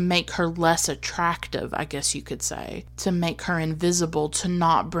 to make her less attractive, I guess you could say. To make her invisible, to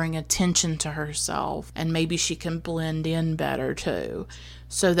not bring attention to herself. And maybe she can blend in better too,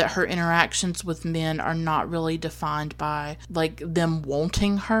 so that her interactions with men are not really defined by like them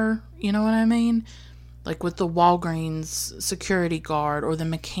wanting her, you know what I mean? Like with the Walgreens security guard or the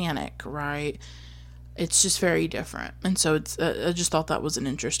mechanic, right? It's just very different. And so I just thought that was an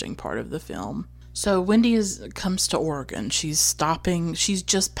interesting part of the film. So Wendy comes to Oregon. She's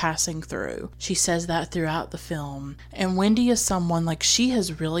just passing through. She says that throughout the film. And Wendy is someone, like, she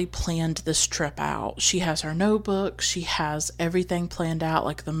has really planned this trip out. She has her notebook. She has everything planned out,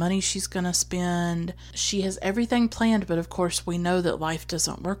 like the money she's going to spend. She has everything planned, but of course we know that life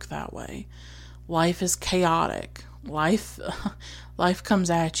doesn't work that way. Life is chaotic. Life comes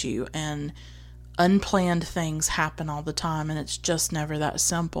at you, and unplanned things happen all the time, and it's just never that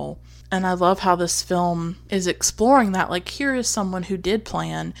simple. And I love how this film is exploring that. Like, here is someone who did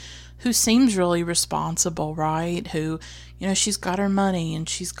plan, who seems really responsible, right? Who, she's got her money and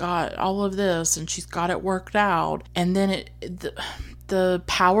she's got all of this and she's got it worked out. And then the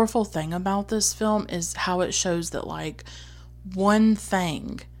powerful thing about this film is how it shows that, like, one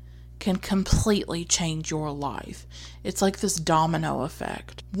thing can completely change your life. It's like this domino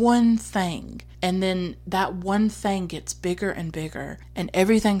effect. One thing. And then that one thing gets bigger and bigger, and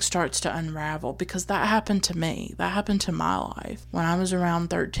everything starts to unravel, because that happened to me. That happened to my life. When I was around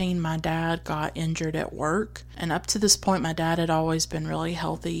 13, my dad got injured at work. And up to this point, my dad had always been really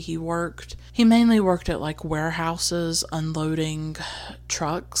healthy. He mainly worked at like warehouses, unloading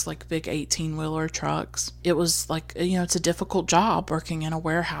trucks, like big 18-wheeler trucks. It was like, it's a difficult job working in a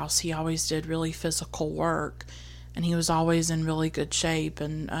warehouse. He always did really physical work, and he was always in really good shape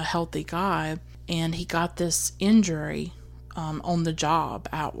and a healthy guy. And he got this injury on the job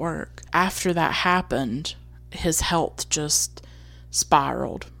at work. After that happened, his health just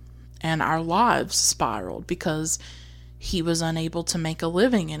spiraled, and our lives spiraled, because he was unable to make a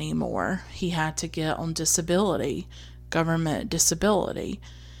living anymore. He had to get on disability, government disability.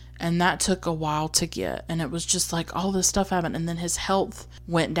 And that took a while to get. And it was just like all this stuff happened. And then his health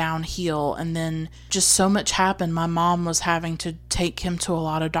went downhill. And then just so much happened. My mom was having to take him to a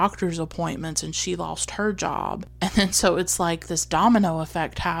lot of doctor's appointments, and she lost her job. And then so it's like this domino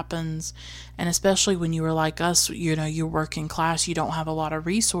effect happens. And especially when you were like us, you're working class, you don't have a lot of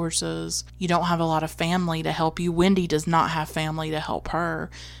resources. You don't have a lot of family to help you. Wendy does not have family to help her.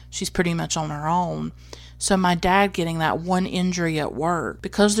 She's pretty much on her own. So my dad getting that one injury at work,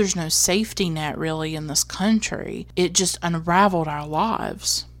 because there's no safety net really in this country, it just unraveled our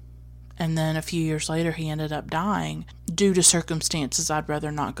lives. And then a few years later, he ended up dying due to circumstances I'd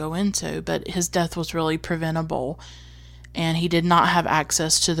rather not go into. But his death was really preventable, and he did not have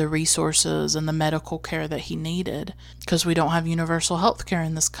access to the resources and the medical care that he needed, because we don't have universal health care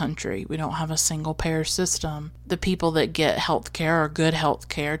in this country. We don't have a single payer system. The people that get health care or good health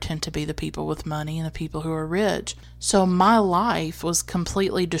care tend to be the people with money and the people who are rich. So my life was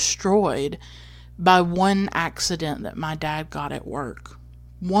completely destroyed by one accident that my dad got at work.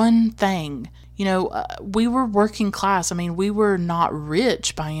 One thing. We were working class. We were not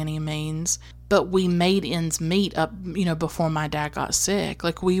rich by any means, but we made ends meet up, before my dad got sick.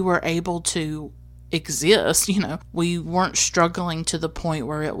 Like, we were able to exist, we weren't struggling to the point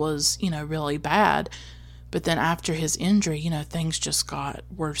where it was, really bad. But then after his injury, things just got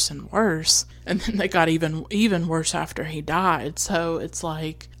worse and worse. And then they got even worse after he died. So it's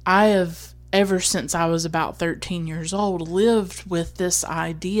like, I have, ever since I was about 13 years old, lived with this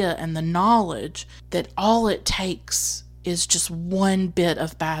idea and the knowledge that all it takes is just one bit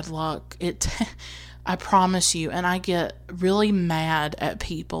of bad luck. I promise you. And I get really mad at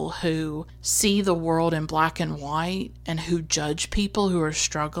people who see the world in black and white and who judge people who are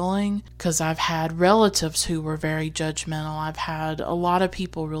struggling, because I've had relatives who were very judgmental. I've had a lot of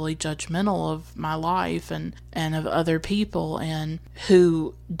people really judgmental of my life and of other people, and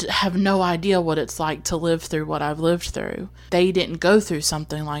who have no idea what it's like to live through what I've lived through. They didn't go through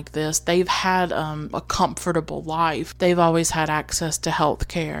something like this. They've had a comfortable life. They've always had access to health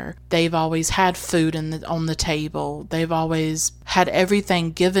care. They've always had food on the table. They've always had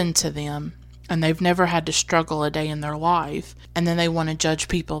everything given to them, and they've never had to struggle a day in their life. And then they want to judge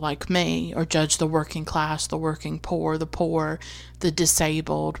people like me, or judge the working class, the working poor, the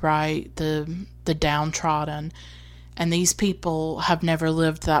disabled, right? The downtrodden. And these people have never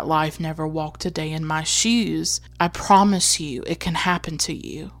lived that life, never walked a day in my shoes. I promise you, it can happen to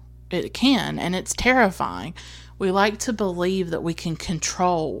you. It can, and it's terrifying. We like to believe that we can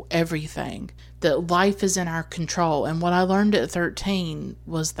control everything, that life is in our control. And what I learned at 13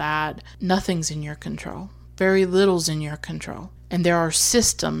 was that nothing's in your control. Very little's in your control. And there are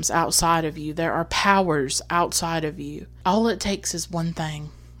systems outside of you. There are powers outside of you. All it takes is one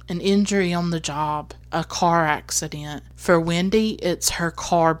thing. An injury on the job, a car accident. For Wendy, it's her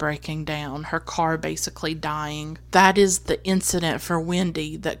car breaking down, her car basically dying. That is the incident for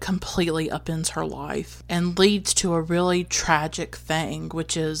Wendy that completely upends her life and leads to a really tragic thing,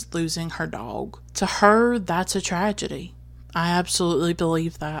 which is losing her dog. To her, that's a tragedy. I absolutely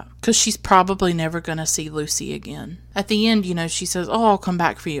believe that, because she's probably never going to see Lucy again. At the end, she says, "Oh, I'll come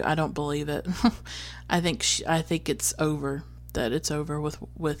back for you." I don't believe it. I think it's over. That it's over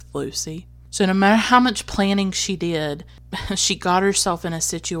with Lucy. So no matter how much planning she did, she got herself in a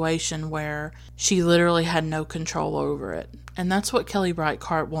situation where she literally had no control over it. And that's what Kelly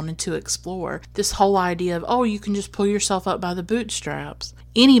Reichardt wanted to explore. This whole idea of, you can just pull yourself up by the bootstraps.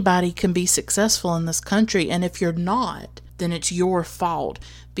 Anybody can be successful in this country, and if you're not, then it's your fault.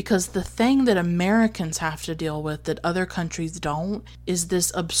 Because the thing that Americans have to deal with that other countries don't is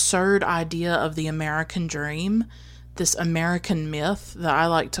this absurd idea of the American dream. This American myth that I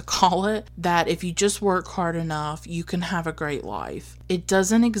like to call it, that if you just work hard enough, you can have a great life. It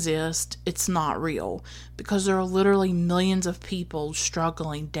doesn't exist. It's not real, because there are literally millions of people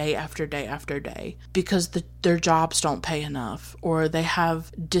struggling day after day after day because their jobs don't pay enough, or they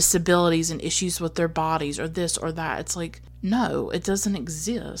have disabilities and issues with their bodies, or this or that. It's like, no, it doesn't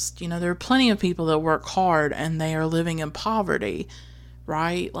exist. There are plenty of people that work hard and they are living in poverty.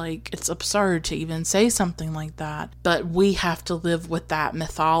 Right? Like, it's absurd to even say something like that. But we have to live with that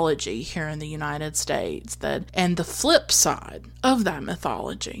mythology here in the United States. And the flip side of that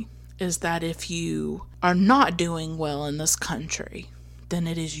mythology is that if you are not doing well in this country, then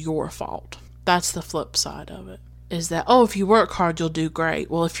it is your fault. That's the flip side of it. Is that, if you work hard, you'll do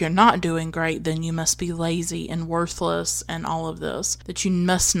great. Well, if you're not doing great, then you must be lazy and worthless and all of this. That you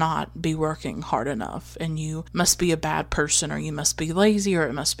must not be working hard enough, and you must be a bad person, or you must be lazy, or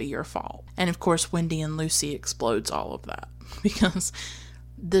it must be your fault. And of course, Wendy and Lucy explodes all of that, because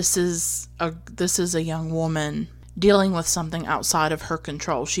this is a young woman dealing with something outside of her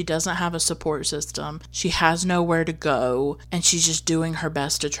control. She doesn't have a support system. She has nowhere to go, and she's just doing her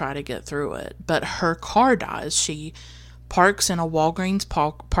best to try to get through it. But her car dies. She parks in a Walgreens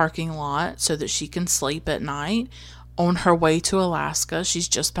parking lot so that she can sleep at night. On her way to Alaska, she's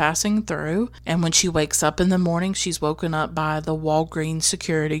just passing through, and when she wakes up in the morning, she's woken up by the Walgreens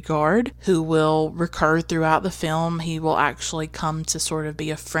security guard, who will recur throughout the film. He will actually come to sort of be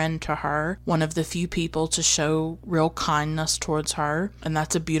a friend to her, one of the few people to show real kindness towards her, and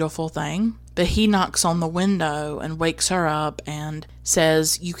that's a beautiful thing. But he knocks on the window and wakes her up and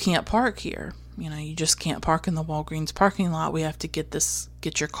says, "You can't park here. You just can't park in the Walgreens parking lot. We have to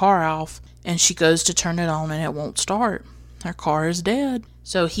get your car off." And she goes to turn it on and it won't start. Her car is dead.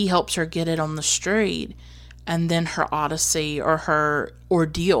 So he helps her get it on the street. And then her odyssey, or her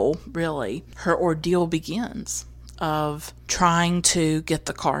ordeal begins, of trying to get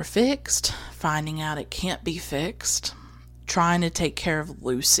the car fixed, finding out it can't be fixed, trying to take care of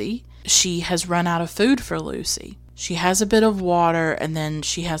Lucy. She has run out of food for Lucy. She has a bit of water, and then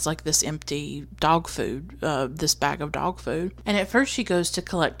she has like this empty dog food, this bag of dog food. And at first she goes to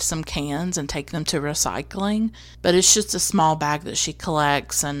collect some cans and take them to recycling, but it's just a small bag that she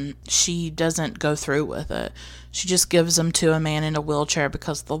collects, and she doesn't go through with it. She just gives them to a man in a wheelchair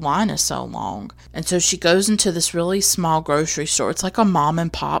because the line is so long. And so she goes into this really small grocery store. It's like a mom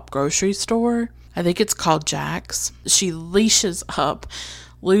and pop grocery store. I think it's called Jack's. She leashes up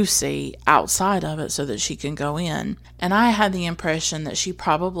Lucy outside of it so that she can go in. And I had the impression that she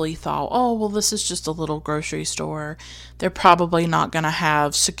probably thought, oh, well, this is just a little grocery store. They're probably not going to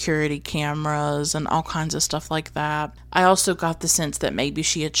have security cameras and all kinds of stuff like that. I also got the sense that maybe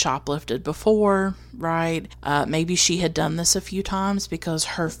she had shoplifted before, right? Maybe she had done this a few times because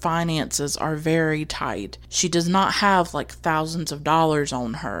her finances are very tight. She does not have like thousands of dollars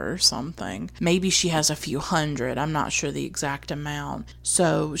on her or something. Maybe she has a few hundred. I'm not sure the exact amount.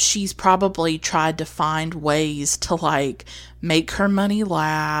 So she's probably tried to find ways to like make her money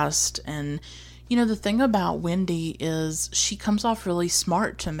last. And you know, the thing about Wendy is she comes off really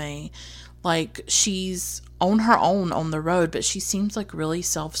smart to me. Like, she's on her own on the road, but she seems like really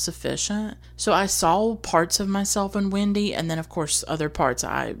self-sufficient. So I saw parts of myself in Wendy, and then of course other parts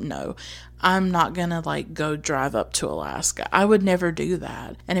I know. I'm not gonna like go drive up to Alaska. I would never do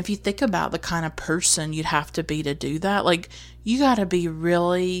that. And if you think about the kind of person you'd have to be to do that, like, you gotta be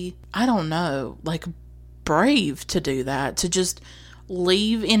really, I don't know, like brave to do that, to just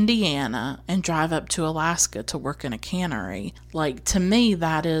leave Indiana and drive up to Alaska to work in a cannery. Like, to me,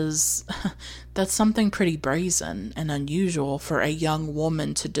 that's something pretty brazen and unusual for a young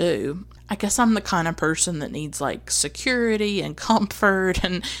woman to do. I guess I'm the kind of person that needs like security and comfort,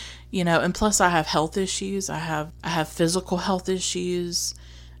 and you know, and plus I have health issues. I have physical health issues,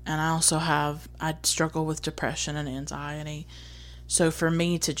 and I struggle with depression and anxiety. So for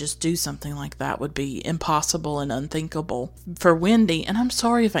me to just do something like that would be impossible and unthinkable. For Wendy, and I'm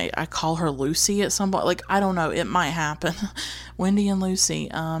sorry if I call her Lucy at some point, like, I don't know, it might happen. Wendy and Lucy,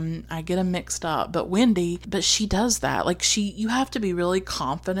 I get them mixed up. But she does that. Like, you have to be really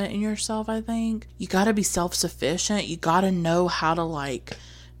confident in yourself, I think. You gotta be self-sufficient. You gotta know how to, like,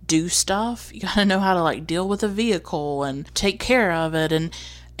 do stuff. You gotta know how to, like, deal with a vehicle and take care of it and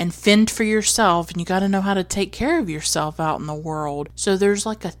fend for yourself, and you got to know how to take care of yourself out in the world. So there's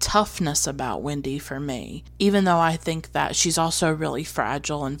like a toughness about Wendy for me, even though I think that she's also really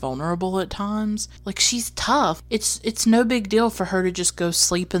fragile and vulnerable at times. Like, she's tough. It's no big deal for her to just go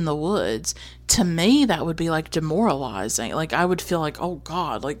sleep in the woods. To me, that would be like demoralizing. Like, I would feel like, oh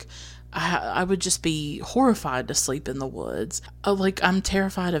God, like I would just be horrified to sleep in the woods. Like, I'm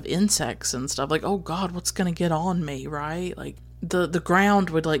terrified of insects and stuff. Like, oh God, what's gonna get on me, right? Like, the ground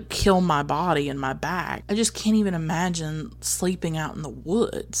would like kill my body and my back. I just can't even imagine sleeping out in the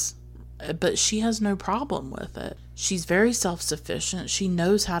woods. But she has no problem with it. She's very self-sufficient. She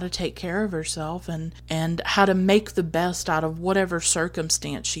knows how to take care of herself and how to make the best out of whatever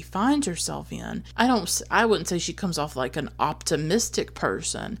circumstance she finds herself in. I wouldn't say she comes off like an optimistic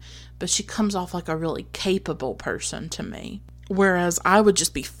person, but she comes off like a really capable person to me. Whereas I would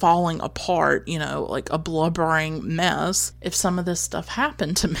just be falling apart, you know, like a blubbering mess if some of this stuff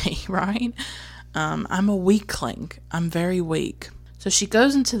happened to me, right? I'm a weakling. I'm very weak. So she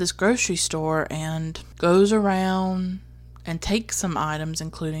goes into this grocery store and goes around and takes some items,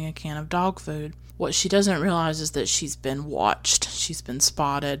 including a can of dog food. What she doesn't realize is that she's been watched. She's been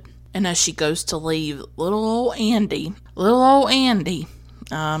spotted. And as she goes to leave, little old Andy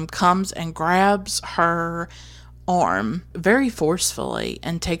comes and grabs her arm very forcefully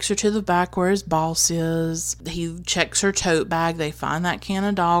and takes her to the back where his boss is. He checks her tote bag. They find that can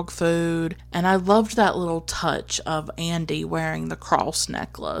of dog food. And I loved that little touch of Andy wearing the cross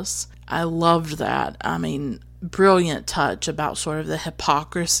necklace. I loved that. I mean, brilliant touch about sort of the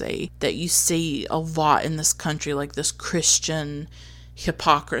hypocrisy that you see a lot in this country, like this Christian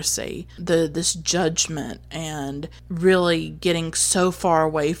hypocrisy, this judgment, and really getting so far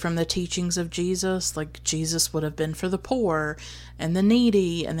away from the teachings of Jesus. Like, Jesus would have been for the poor and the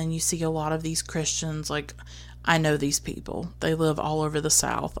needy, and then you see a lot of these Christians, like, I know these people. They live all over the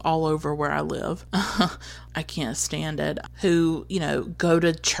South, all over where I live. I can't stand it. Who, you know, go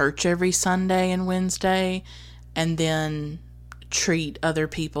to church every Sunday and Wednesday and then treat other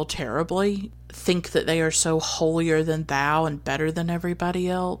people terribly, think that they are so holier than thou and better than everybody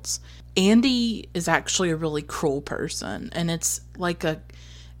else. Andy is actually a really cruel person, and it's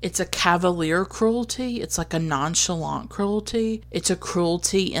a cavalier cruelty. It's like a nonchalant cruelty. It's a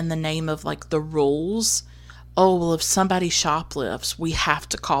cruelty in the name of like the rules, oh, well, if somebody shoplifts, we have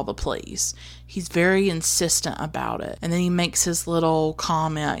to call the police. He's very insistent about it. And then he makes his little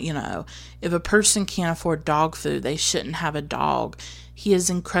comment, if a person can't afford dog food, they shouldn't have a dog. He is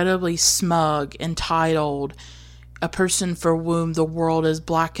incredibly smug, entitled, a person for whom the world is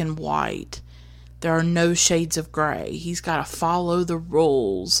black and white. There are no shades of gray. He's got to follow the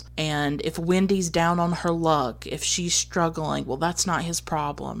rules. And if Wendy's down on her luck, if she's struggling, well, that's not his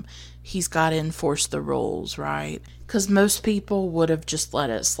problem. He's got to enforce the rules, right? Because most people would have just let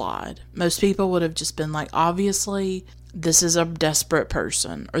it slide. Most people would have just been like, obviously, this is a desperate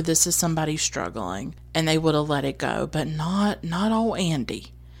person, or this is somebody struggling, and they would have let it go. But not old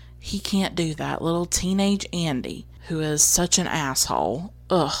Andy. He can't do that. Little teenage Andy, who is such an asshole.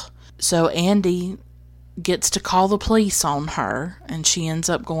 Ugh. So Andy gets to call the police on her, and she ends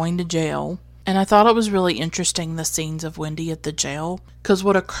up going to jail. And I thought it was really interesting, the scenes of Wendy at the jail, because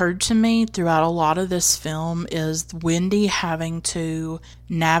what occurred to me throughout a lot of this film is Wendy having to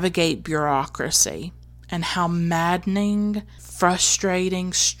navigate bureaucracy, and how maddening,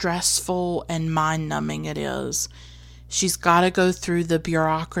 frustrating, stressful, and mind-numbing it is. She's got to go through the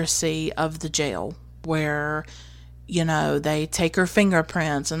bureaucracy of the jail, where they take her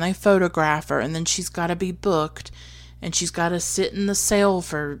fingerprints and they photograph her, and then she's got to be booked, and she's got to sit in the cell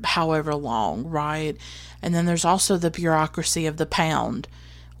for however long, right? And then there's also the bureaucracy of the pound,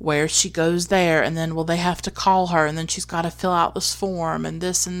 where she goes there, and then, they have to call her, and then she's got to fill out this form, and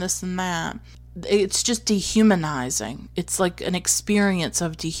this and this and that. It's just dehumanizing. It's like an experience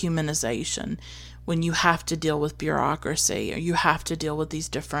of dehumanization when you have to deal with bureaucracy, or you have to deal with these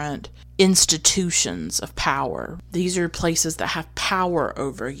different institutions of power. These are places that have power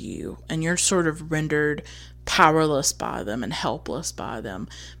over you, and you're sort of rendered powerless by them and helpless by them.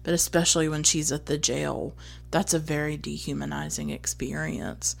 But especially when she's at the jail, that's a very dehumanizing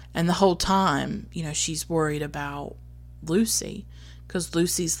experience. And the whole time, she's worried about Lucy, because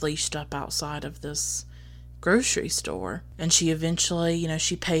Lucy's leashed up outside of this grocery store, and she eventually,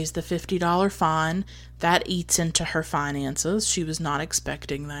 she pays the $50 fine. That eats into her finances. She was not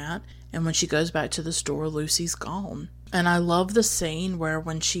expecting that. And when she goes back to the store, Lucy's gone. And I love the scene where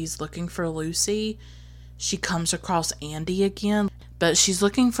when she's looking for Lucy, she comes across Andy again. But she's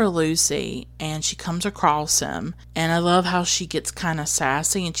looking for Lucy, and she comes across him. And I love how she gets kind of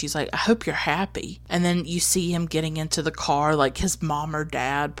sassy, and she's like, I hope you're happy. And then you see him getting into the car, like his mom or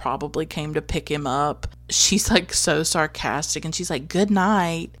dad probably came to pick him up. She's like so sarcastic, and she's like, good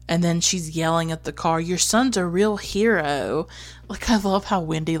night. And then she's yelling at the car, your son's a real hero. Like, I love how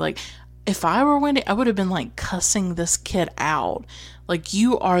Wendy, if I were Wendy, I would have been like cussing this kid out. Like,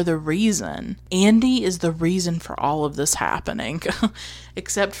 you are the reason. Andy is the reason for all of this happening,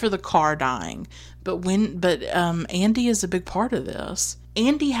 except for the car dying. But Andy is a big part of this.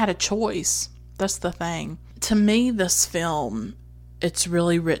 Andy had a choice. That's the thing. To me, this film, it's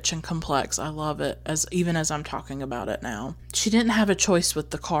really rich and complex. I love it, even as I'm talking about it now. She didn't have a choice with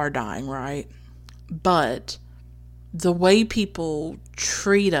the car dying, right? But the way people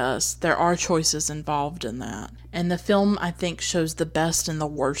treat us, there are choices involved in that. And the film, I think, shows the best and the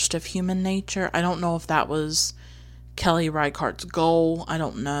worst of human nature. I don't know if that was Kelly Reichardt's goal. I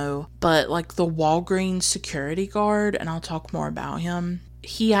don't know. But the Walgreens security guard, and I'll talk more about him,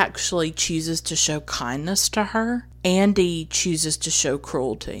 he actually chooses to show kindness to her. Andy chooses to show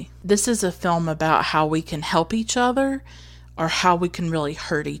cruelty. This is a film about how we can help each other or how we can really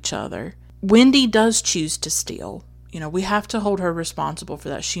hurt each other. Wendy does choose to steal. We have to hold her responsible for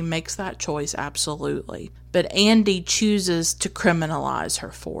that. She makes that choice, absolutely. But Andy chooses to criminalize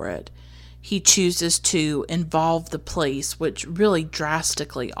her for it. He chooses to involve the police, which really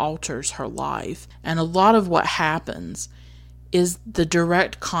drastically alters her life. And a lot of what happens is the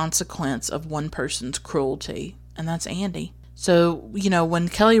direct consequence of one person's cruelty, and that's Andy. So, when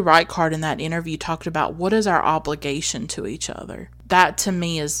Kelly Reichardt in that interview talked about what is our obligation to each other, that to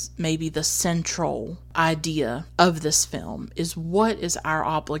me is maybe the central idea of this film, is what is our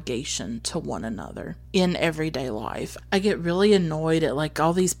obligation to one another in everyday life. I get really annoyed at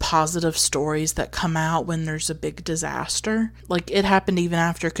all these positive stories that come out when there's a big disaster. It happened even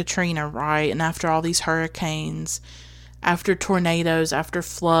after Katrina, right? And after all these hurricanes, after tornadoes, after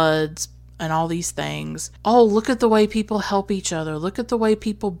floods, and all these things. Oh, look at the way people help each other. Look at the way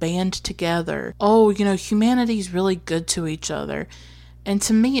people band together. Oh, humanity's really good to each other. And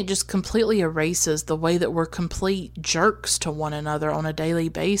to me, it just completely erases the way that we're complete jerks to one another on a daily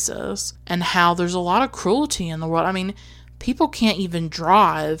basis, and how there's a lot of cruelty in the world. I mean, people can't even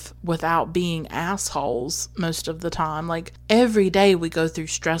drive without being assholes most of the time. Like, every day we go through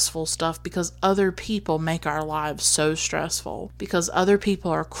stressful stuff because other people make our lives so stressful, because other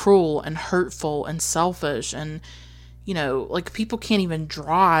people are cruel and hurtful and selfish, and like, people can't even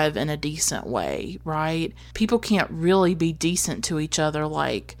drive in a decent way, right? People can't really be decent to each other,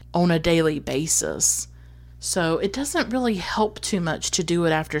 like, on a daily basis. So it doesn't really help too much to do it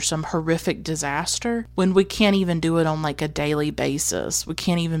after some horrific disaster when we can't even do it on, like, a daily basis. We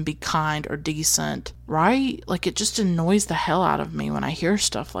can't even be kind or decent, right? Like, it just annoys the hell out of me when I hear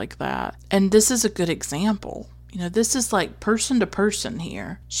stuff like that. And this is a good example. This is like person to person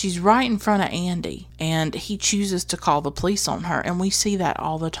here. She's right in front of Andy, and he chooses to call the police on her, and we see that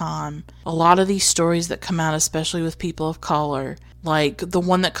all the time. A lot of these stories that come out, especially with people of color, like the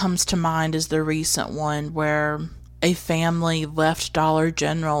one that comes to mind is the recent one where a family left Dollar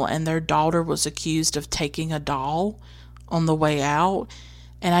General and their daughter was accused of taking a doll on the way out.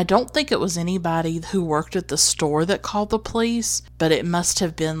 And I don't think it was anybody who worked at the store that called the police, but it must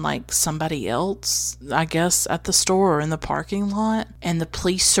have been like somebody else, I guess, at the store or in the parking lot. And the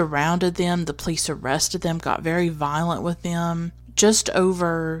police surrounded them. The police arrested them, got very violent with them, just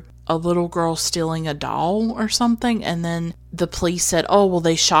over a little girl stealing a doll or something. And then the police said, oh, well,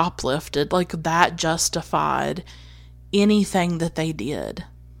 they shoplifted. Like, that justified anything that they did.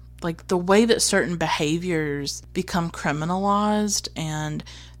 Like, the way that certain behaviors become criminalized and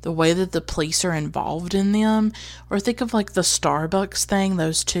the way that the police are involved in them. Or think of like the Starbucks thing.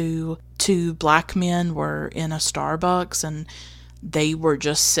 Those two black men were in a Starbucks and they were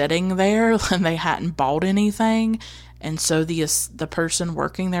just sitting there and they hadn't bought anything. And so the person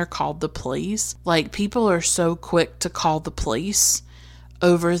working there called the police. Like, people are so quick to call the police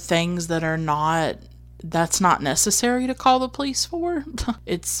over things that's not necessary to call the police for.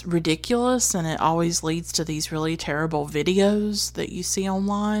 It's ridiculous, and it always leads to these really terrible videos that you see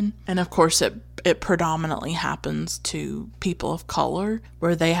online. And of course it predominantly happens to people of color,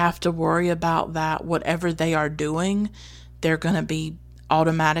 where they have to worry about that whatever they are doing, they're going to be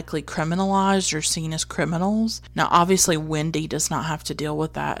automatically criminalized or seen as criminals. Now, obviously, Wendy does not have to deal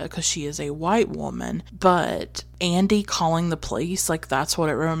with that because she is a white woman, but Andy calling the police, like, that's what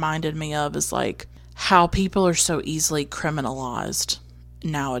it reminded me of, is like how people are so easily criminalized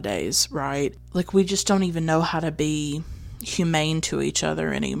nowadays, right? Like, we just don't even know how to be humane to each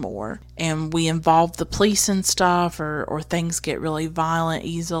other anymore. And we involve the police and stuff, or things get really violent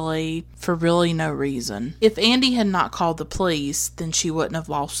easily for really no reason. If Andy had not called the police, then she wouldn't have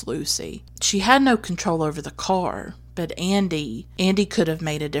lost Lucy. She had no control over the car, but Andy could have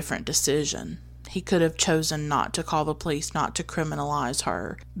made a different decision. He could have chosen not to call the police, not to criminalize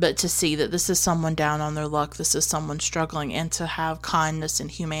her, but to see that this is someone down on their luck, this is someone struggling, and to have kindness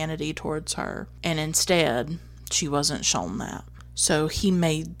and humanity towards her. And instead, she wasn't shown that. So he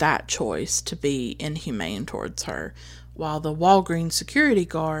made that choice to be inhumane towards her, while the Walgreens security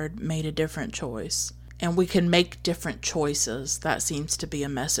guard made a different choice. And we can make different choices. That seems to be a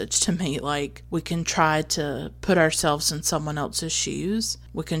message to me. Like, we can try to put ourselves in someone else's shoes.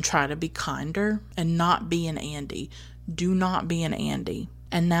 We can try to be kinder and not be an Andy. Do not be an Andy.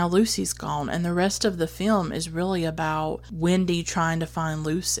 And now Lucy's gone, and the rest of the film is really about Wendy trying to find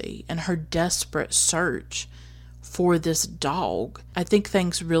Lucy and her desperate search for this dog. I think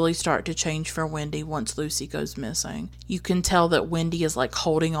things really start to change for Wendy once Lucy goes missing. You can tell that Wendy is like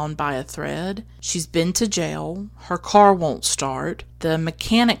holding on by a thread. She's been to jail. Her car won't start. The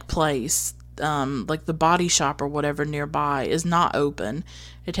mechanic place, like the body shop or whatever nearby, is not open.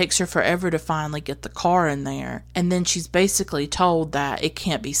 It takes her forever to finally get the car in there. And then she's basically told that it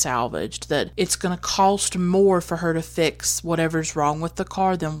can't be salvaged, that it's going to cost more for her to fix whatever's wrong with the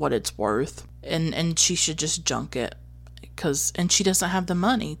car than what it's worth. And she should just junk it. And she doesn't have the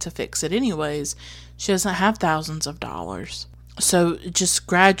money to fix it anyways. She doesn't have thousands of dollars. So just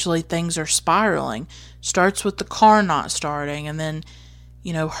gradually things are spiraling. Starts with the car not starting, and then,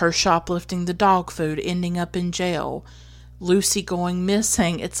 her shoplifting the dog food, ending up in jail. Lucy going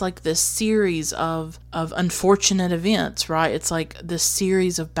missing. It's like this series of unfortunate events, right? It's like this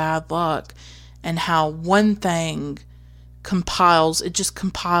series of bad luck, and how one thing just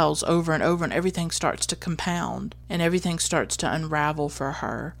compiles over and over, and everything starts to compound and everything starts to unravel for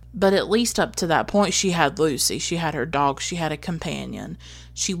her. But at least up to that point, she had Lucy, she had her dog, she had a companion.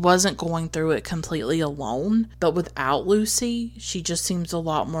 She wasn't going through it completely alone, but without Lucy, she just seems a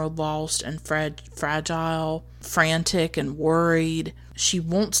lot more lost and fragile, frantic and worried. She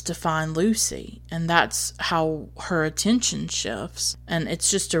wants to find Lucy, and that's how her attention shifts. And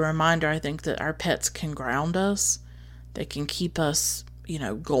it's just a reminder, I think, that our pets can ground us. They can keep us,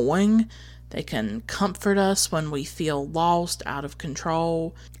 going, They can comfort us when we feel lost, out of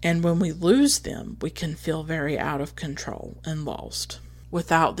control. And when we lose them, we can feel very out of control and lost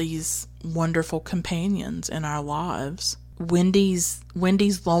without these wonderful companions in our lives. Wendy's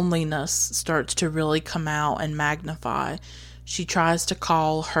loneliness starts to really come out and magnify. She tries to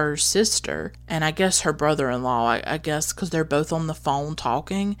call her sister and I guess her brother-in-law, I guess, because they're both on the phone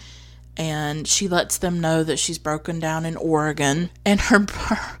talking. And she lets them know that she's broken down in Oregon. And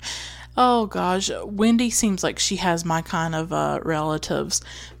oh gosh, Wendy seems like she has my kind of relatives.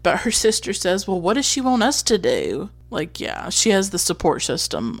 But her sister says, well, what does she want us to do? Like, yeah, she has the support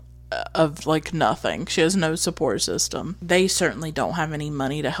system of like nothing. She has no support system. They certainly don't have any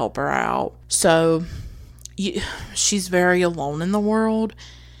money to help her out. So she's very alone in the world.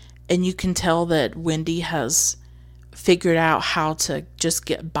 And you can tell that Wendy has figured out how to just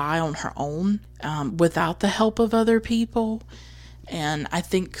get by on her own without the help of other people. And I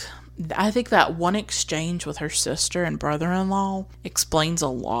think that one exchange with her sister and brother-in-law explains a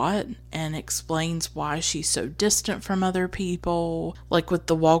lot and explains why she's so distant from other people. Like with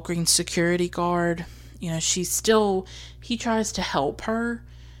the Walgreens security guard, he tries to help her,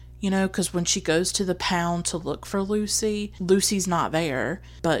 because when she goes to the pound to look for Lucy's not there,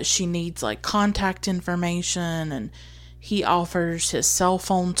 but she needs like contact information, and he offers his cell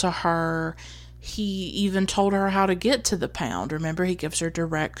phone to her. He even told her how to get to the pound. Remember, he gives her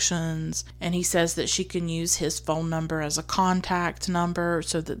directions, and he says that she can use his phone number as a contact number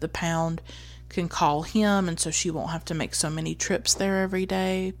so that the pound can call him, and so she won't have to make so many trips there every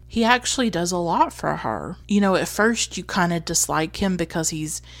day. He actually does a lot for her. At first you kind of dislike him because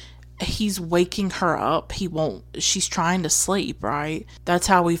he's waking her up. She's trying to sleep, right? That's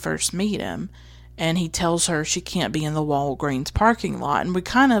how we first meet him. And he tells her she can't be in the Walgreens parking lot. And we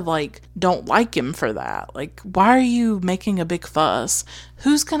kind of don't like him for that. Like, why are you making a big fuss?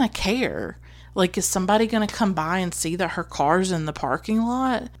 Who's going to care? Like, is somebody going to come by and see that her car's in the parking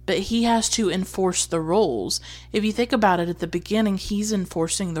lot? But he has to enforce the rules. If you think about it, at the beginning, he's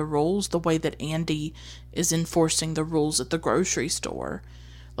enforcing the rules the way that Andy is enforcing the rules at the grocery store.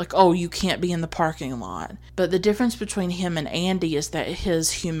 Like, oh, you can't be in the parking lot. But the difference between him and Andy is that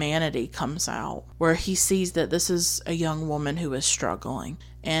his humanity comes out, where he sees that this is a young woman who is struggling.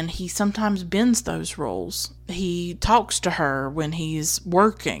 And he sometimes bends those rules. He talks to her when he's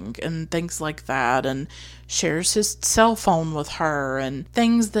working and things like that, and shares his cell phone with her, and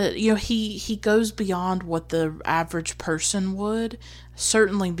things that, he goes beyond what the average person would.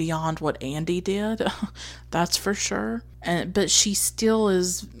 Certainly beyond what Andy did, that's for sure. But she still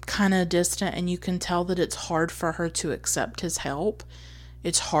is kind of distant, and you can tell that it's hard for her to accept his help.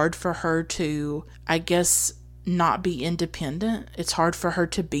 It's hard for her to, I guess, not be independent. It's hard for her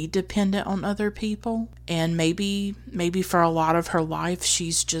to be dependent on other people. And maybe for a lot of her life,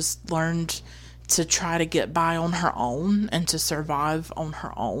 she's just learned to try to get by on her own and to survive on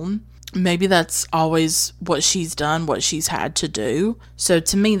her own. Maybe that's always what she's done, what she's had to do. So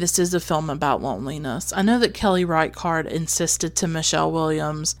to me, this is a film about loneliness. I know that Kelly Reichardt insisted to Michelle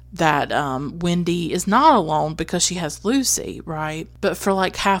Williams that Wendy is not alone because she has Lucy, right? But for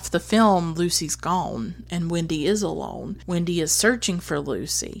half the film, Lucy's gone and Wendy is alone. Wendy is searching for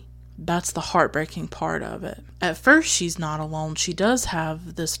Lucy. That's the heartbreaking part of it. At first, she's not alone. She does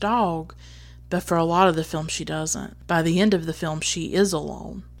have this dog, but for a lot of the film, she doesn't. By the end of the film, she is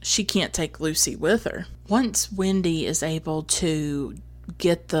alone. She can't take Lucy with her. Once Wendy is able to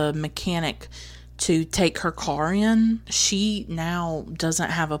get the mechanic to take her car in, she now doesn't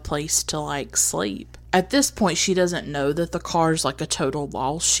have a place to sleep. At this point, she doesn't know that the car's a total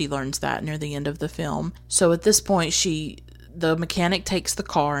loss. She learns that near the end of the film. So at this point, the mechanic takes the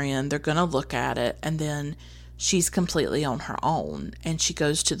car in, they're going to look at it, and then she's completely on her own, and she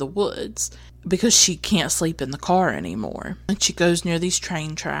goes to the woods because she can't sleep in the car anymore. And she goes near these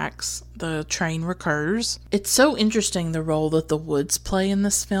train tracks. The train recurs. It's so interesting the role that the woods play in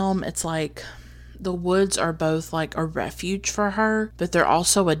this film. It's the woods are both a refuge for her, but they're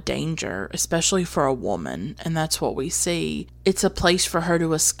also a danger, especially for a woman, and that's what we see. It's a place for her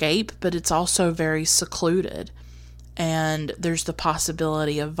to escape, but it's also very secluded. And there's the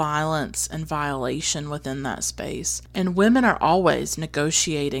possibility of violence and violation within that space. And women are always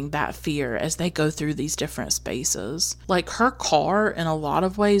negotiating that fear as they go through these different spaces. Her car, in a lot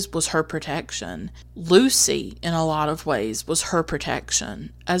of ways, was her protection. Lucy, in a lot of ways, was her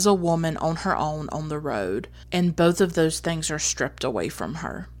protection as a woman on her own on the road. And both of those things are stripped away from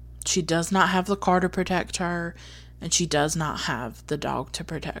her. She does not have the car to protect her, and she does not have the dog to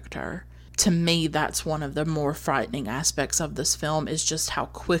protect her. To me, that's one of the more frightening aspects of this film, is just how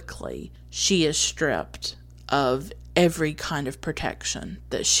quickly she is stripped of every kind of protection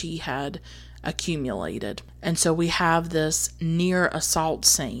that she had accumulated. And so we have this near assault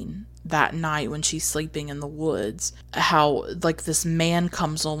scene that night when she's sleeping in the woods, how like this man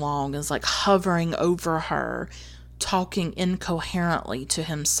comes along and is like hovering over her, talking incoherently to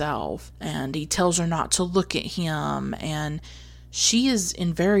himself, and he tells her not to look at him, and she is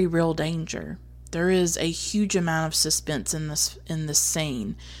in very real danger. There is a huge amount of suspense in this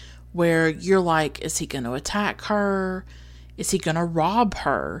scene where you're like, is he going to attack her? Is he going to rob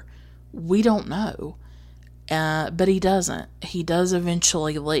her? We don't know. But he doesn't. He does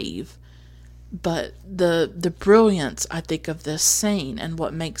eventually leave. But the brilliance, I think, of this scene and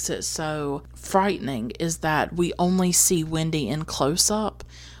what makes it so frightening is that we only see Wendy in close-up.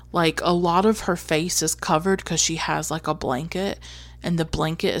 Like, a lot of her face is covered because she has, like, a blanket, and the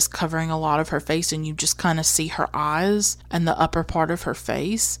blanket is covering a lot of her face, and you just kind of see her eyes and the upper part of her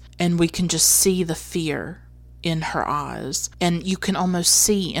face, and we can just see the fear in her eyes. And you can almost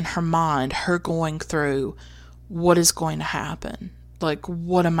see in her mind her going through what is going to happen. Like,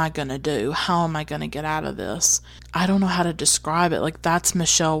 what am I going to do? How am I going to get out of this? I don't know how to describe it. Like, that's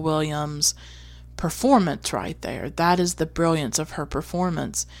Michelle Williams' performance right there. That is the brilliance of her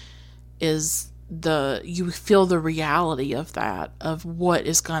performance, is you feel the reality of that, of what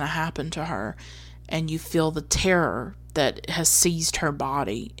is going to happen to her, and you feel the terror that has seized her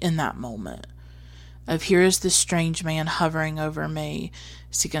body in that moment. Of, here is this strange man hovering over me.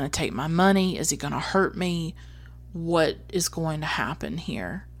 Is he going to take my money? Is he going to hurt me? What is going to happen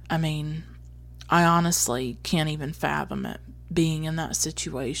here? I mean, I honestly can't even fathom it, being in that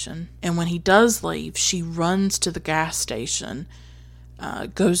situation. And when he does leave, she runs to the gas station,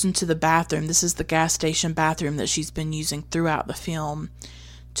 goes into the bathroom. This is the gas station bathroom that she's been using throughout the film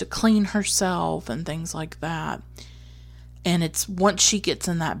to clean herself and things like that. And it's once she gets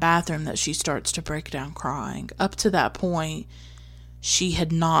in that bathroom that she starts to break down crying. Up to that point, she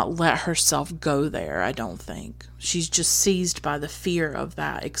had not let herself go there, I don't think. She's just seized by the fear of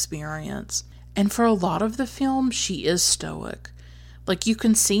that experience. And for a lot of the film, she is stoic. Like, you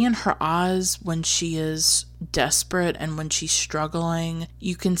can see in her eyes when she is desperate and when she's struggling.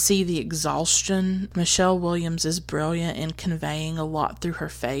 You can see the exhaustion. Michelle Williams is brilliant in conveying a lot through her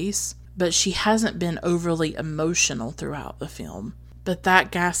face, but she hasn't been overly emotional throughout the film. But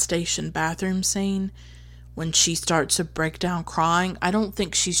that gas station bathroom scene, when she starts to break down crying, I don't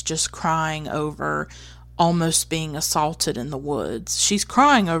think she's just crying over almost being assaulted in the woods. She's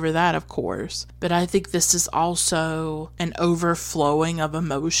crying over that, of course, but I think this is also an overflowing of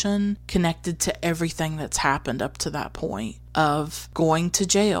emotion connected to everything that's happened up to that point, of going to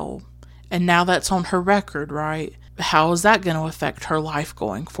jail. And now that's on her record, right? How is that going to affect her life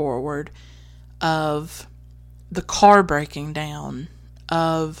going forward? Of the car breaking down,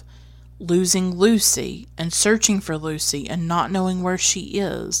 of losing Lucy and searching for Lucy and not knowing where she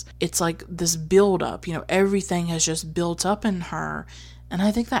is. It's like this build up, everything has just built up in her. And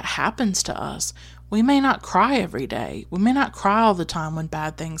I think that happens to us. We may not cry every day. We may not cry all the time when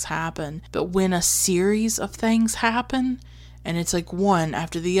bad things happen. But when a series of things happen, and it's like one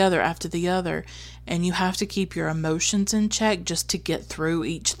after the other, and you have to keep your emotions in check just to get through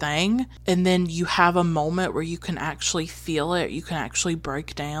each thing, and then you have a moment where you can actually feel it, you can actually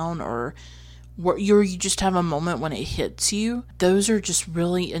break down, or you just have a moment when it hits you. Those are just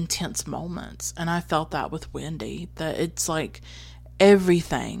really intense moments, and I felt that with Wendy, that it's like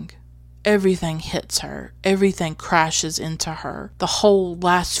everything hits her, everything crashes into her. The whole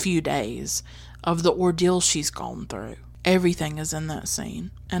last few days of the ordeal she's gone through, everything is in that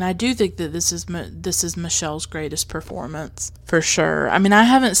scene. And I do think that this is Michelle's greatest performance, for sure. I mean, I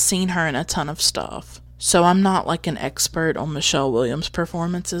haven't seen her in a ton of stuff, so I'm not like an expert on Michelle Williams'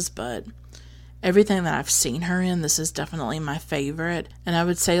 performances, but everything that I've seen her in, this is definitely my favorite. And I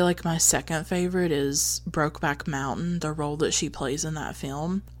would say like my second favorite is Brokeback Mountain, the role that she plays in that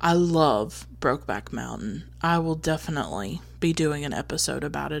film. I love Brokeback Mountain. I will definitely be doing an episode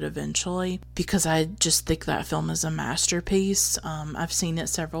about it eventually, because I just think that film is a masterpiece. I've seen it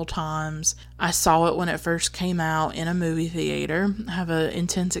several times. I saw it when it first came out in a movie theater. I have an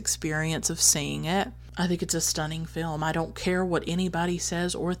intense experience of seeing it. I think it's a stunning film. I don't care what anybody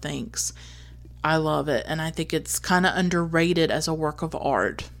says or thinks. I love it, and I think it's kind of underrated as a work of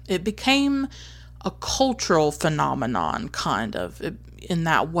art. It became a cultural phenomenon, kind of, in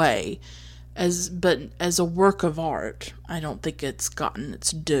that way. But as a work of art, I don't think it's gotten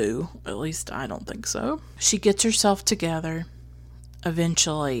its due. At least I don't think so. She gets herself together.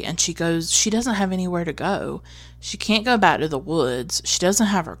 eventually, and she doesn't have anywhere to go. She can't go back to the woods. She doesn't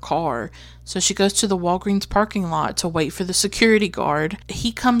have her car. So she goes to the Walgreens parking lot to wait for the security guard.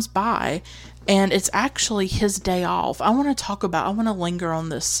 He comes by, and it's actually his day off. I want to linger on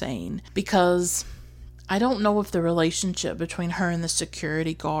this scene because I don't know if the relationship between her and the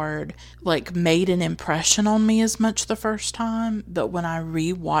security guard made an impression on me as much the first time, but when I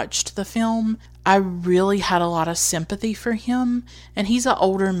rewatched the film, I really had a lot of sympathy for him. And he's an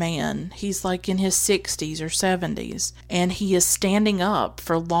older man. He's in his 60s or 70s, and he is standing up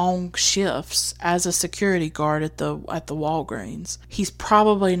for long shifts as a security guard at the Walgreens. He's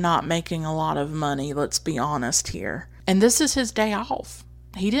probably not making a lot of money, let's be honest here. And this is his day off.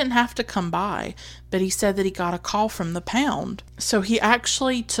 He didn't have to come by, but he said that he got a call from the pound. So he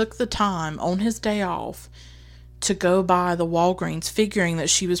actually took the time on his day off to go by the Walgreens, figuring that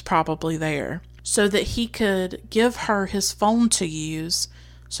she was probably there, so that he could give her his phone to use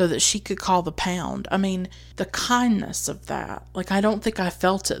so that she could call the pound. I mean, the kindness of that. I don't think I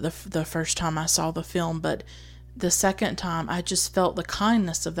felt it the first time I saw the film, but the second time I just felt the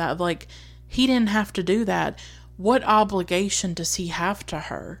kindness of that. He didn't have to do that. What obligation does he have to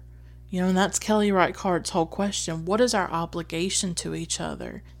her? And that's Kelly Reichardt's whole question. What is our obligation to each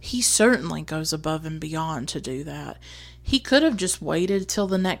other? He certainly goes above and beyond to do that. He could have just waited till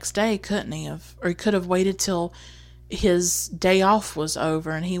the next day, couldn't he have? Or he could have waited till his day off was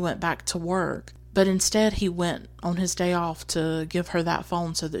over and he went back to work. But instead, he went on his day off to give her that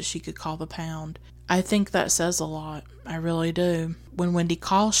phone so that she could call the pound. I think that says a lot. I really do. When Wendy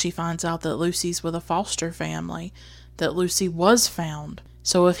calls, she finds out that Lucy's with a foster family, that Lucy was found.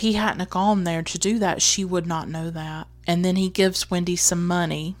 So if he hadn't gone there to do that, she would not know that. And then he gives Wendy some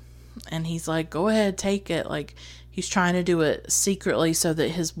money, and he's like, go ahead, take it. He's trying to do it secretly so that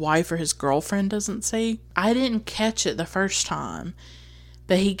his wife or his girlfriend doesn't see. I didn't catch it the first time,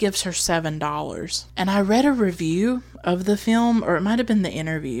 but he gives her $7. And I read a review of the film, or it might have been the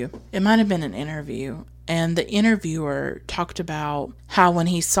interview. It might have been an interview. And the interviewer talked about how when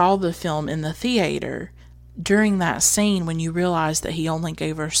he saw the film in the theater, during that scene when you realize that he only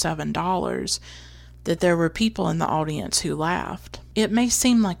gave her $7, that there were people in the audience who laughed. It may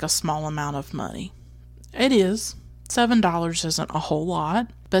seem like a small amount of money. It is. $7 isn't a whole lot,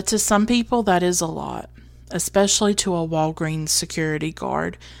 but to some people that is a lot, especially to a Walgreens security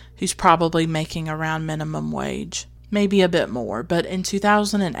guard who's probably making around minimum wage. Maybe a bit more, but in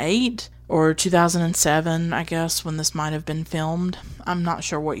 2008 or 2007, I guess, when this might have been filmed, I'm not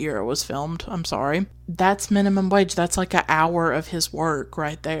sure what year it was filmed, I'm sorry, that's minimum wage. That's like an hour of his work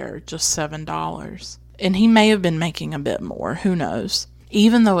right there, just $7. And he may have been making a bit more, who knows.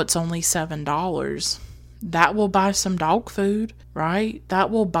 Even though it's only $7, that will buy some dog food, right? That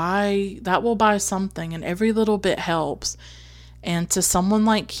will buy something, and every little bit helps. And to someone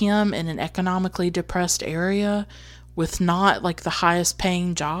like him in an economically depressed area with not the highest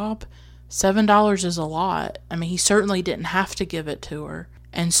paying job, $7 is a lot. I mean, he certainly didn't have to give it to her.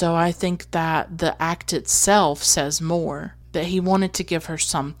 And so I think that the act itself says more, that he wanted to give her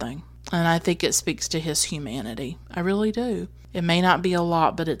something. And I think it speaks to his humanity. I really do. It may not be a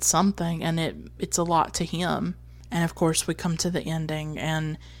lot, but it's something, and it's a lot to him. And of course, we come to the ending,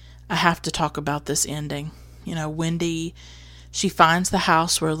 and I have to talk about this ending. Wendy, she finds the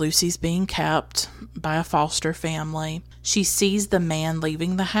house where Lucy's being kept by a foster family. She sees the man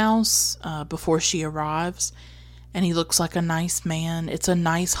leaving the house before she arrives, and he looks like a nice man. It's a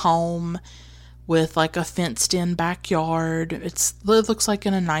nice home with a fenced-in backyard. It looks like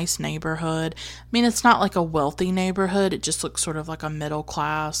in a nice neighborhood. I mean, it's not like a wealthy neighborhood. It just looks sort of like a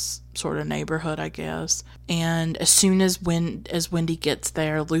middle-class sort of neighborhood, I guess. And as soon as Wendy gets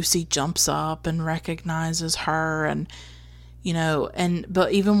there, Lucy jumps up and recognizes her, and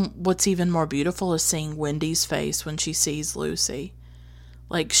but even what's even more beautiful is seeing Wendy's face when she sees Lucy.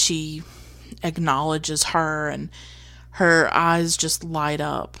 She acknowledges her, and her eyes just light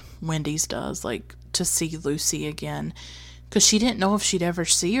up. Wendy's does, to see Lucy again, because she didn't know if she'd ever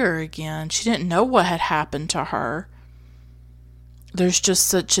see her again. She didn't know what had happened to her. There's just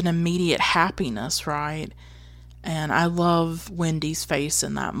such an immediate happiness, right? And I love Wendy's face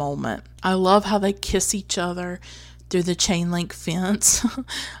in that moment. I love how they kiss each other through the chain link fence.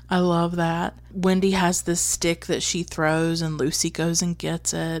 I love that. Wendy has this stick that she throws, and Lucy goes and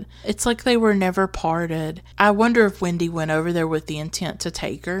gets it. It's like they were never parted. I wonder if Wendy went over there with the intent to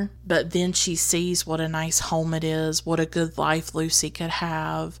take her, but then she sees what a nice home it is, what a good life Lucy could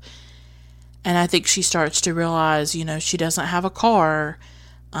have. And I think she starts to realize, she doesn't have a car.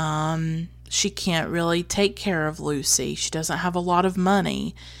 She can't really take care of Lucy. She doesn't have a lot of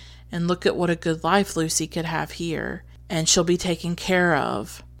money. And look at what a good life Lucy could have here. and she'll be taken care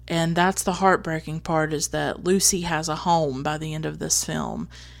of. And that's the heartbreaking part, is that Lucy has a home by the end of this film,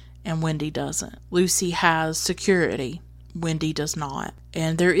 and Wendy doesn't. Lucy has security. Wendy does not.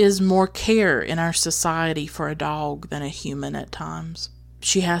 And there is more care in our society for a dog than a human at times.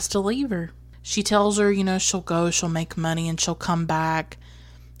 She has to leave her. She tells her, she'll go, she'll make money, and she'll come back.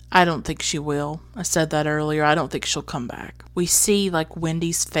 I don't think she will. I said that earlier. I don't think she'll come back. We see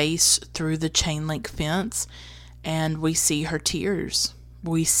Wendy's face through the chain link fence, and we see her tears.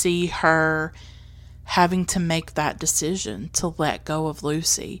 We see her having to make that decision to let go of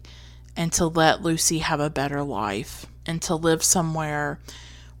Lucy and to let Lucy have a better life and to live somewhere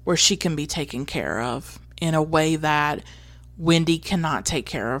where she can be taken care of in a way that Wendy cannot take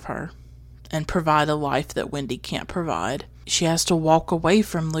care of her and provide a life that Wendy can't provide. She has to walk away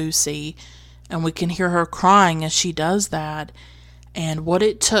from Lucy, and we can hear her crying as she does that, and what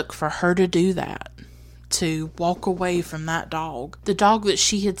it took for her to do that, to walk away from that dog, the dog that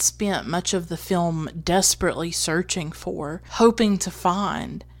she had spent much of the film desperately searching for, hoping to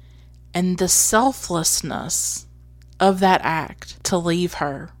find, and the selflessness of that act to leave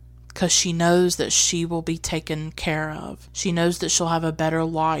her, because she knows that she will be taken care of. She knows that she'll have a better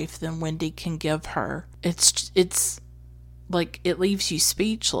life than Wendy can give her. It's it leaves you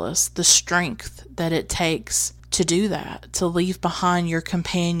speechless, the strength that it takes to do that, to leave behind your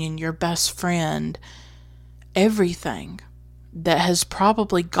companion, your best friend, everything that has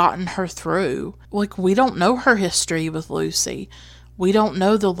probably gotten her through. We don't know her history with Lucy. We don't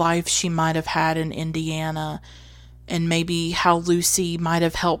know the life she might have had in Indiana, and maybe how Lucy might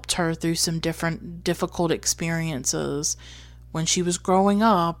have helped her through some different difficult experiences when she was growing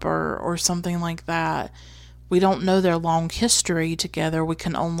up or something like that. We don't know their long history together. We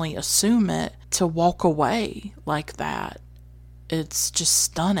can only assume it. To walk away like that, it's just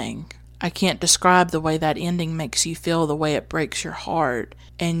stunning. I can't describe the way that ending makes you feel, the way it breaks your heart.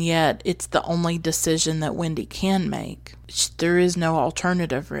 And yet, it's the only decision that Wendy can make. There is no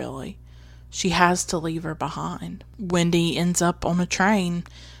alternative, really. She has to leave her behind. Wendy ends up on a train.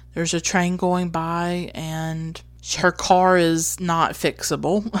 There's a train going by, and her car is not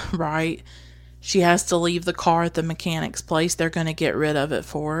fixable, right? She has to leave the car at the mechanic's place. They're going to get rid of it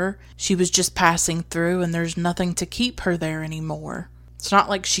for her. She was just passing through, and there's nothing to keep her there anymore. It's not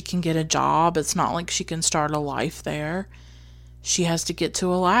like she can get a job. It's not like she can start a life there. She has to get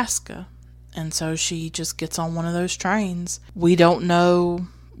to Alaska. And so she just gets on one of those trains. We don't know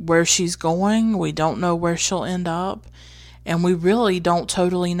where she's going. We don't know where she'll end up. And we really don't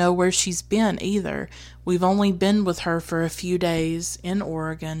totally know where she's been either. We've only been with her for a few days in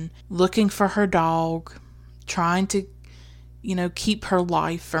Oregon, looking for her dog, trying to, keep her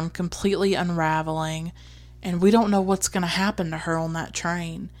life from completely unraveling. And we don't know what's going to happen to her on that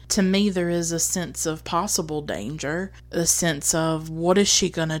train. To me, there is a sense of possible danger, a sense of what is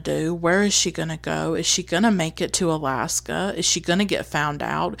she going to do? Where is she going to go? Is she going to make it to Alaska? Is she going to get found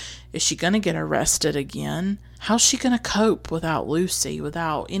out? Is she going to get arrested again? How's she going to cope without Lucy,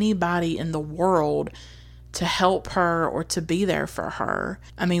 without anybody in the world to help her or to be there for her?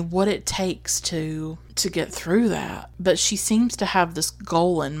 I mean, what it takes to get through that. But she seems to have this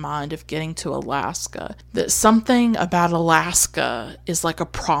goal in mind of getting to Alaska. That something about Alaska is like a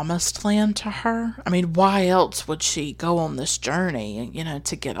promised land to her. I mean, why else would she go on this journey,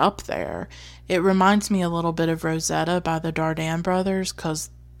 to get up there? It reminds me a little bit of Rosetta by the Dardenne brothers, because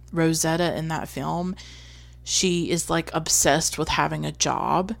Rosetta in that film, she is obsessed with having a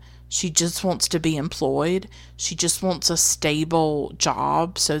job. She just wants to be employed. She just wants a stable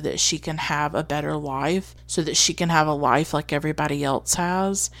job so that she can have a better life, so that she can have a life like everybody else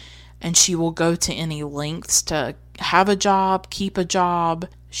has. And she will go to any lengths to have a job, keep a job.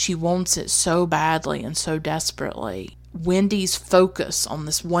 She wants it so badly and so desperately. Wendy's focus on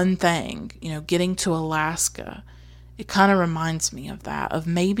this one thing, getting to Alaska, it kind of reminds me of that, of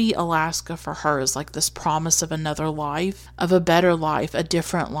maybe Alaska for her is like this promise of another life, of a better life, a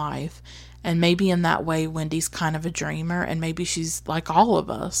different life. And maybe in that way, Wendy's kind of a dreamer, and maybe she's like all of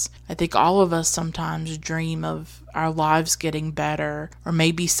us. I think all of us sometimes dream of our lives getting better, or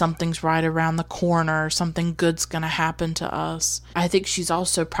maybe something's right around the corner, or something good's going to happen to us. I think she's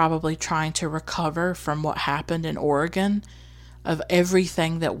also probably trying to recover from what happened in Oregon, of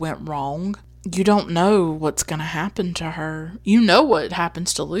everything that went wrong. You don't know what's going to happen to her. You know what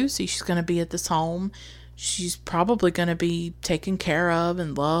happens to Lucy. She's going to be at this home. She's probably going to be taken care of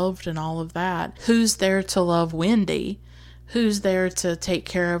and loved and all of that. Who's there to love Wendy? Who's there to take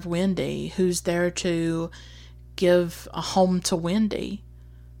care of Wendy? Who's there to give a home to Wendy?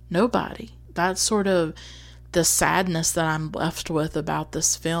 Nobody. That's sort of the sadness that I'm left with about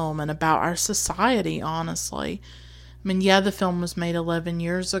this film and about our society, honestly. I mean, yeah, the film was made 11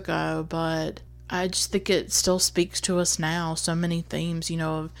 years ago, but I just think it still speaks to us now. So many themes,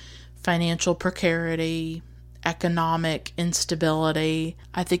 of financial precarity, economic instability.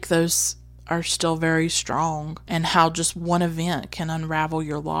 I think those are still very strong, and how just one event can unravel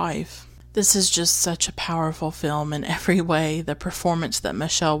your life. This is just such a powerful film in every way. The performance that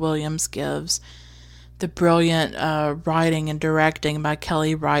Michelle Williams gives, the brilliant writing and directing by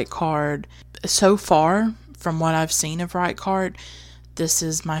Kelly Reichardt. So far, from what I've seen of Reichardt, this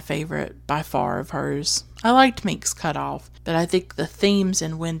is my favorite by far of hers. I liked Meek's Cutoff, but I think the themes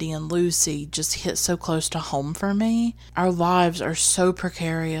in Wendy and Lucy just hit so close to home for me. Our lives are so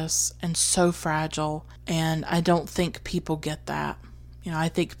precarious and so fragile, and I don't think people get that. I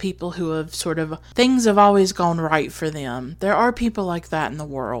think people who have things have always gone right for them. There are people like that in the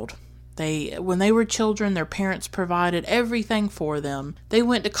world. When they were children, their parents provided everything for them. They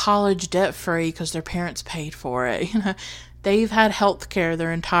went to college debt-free because their parents paid for it. They've had health care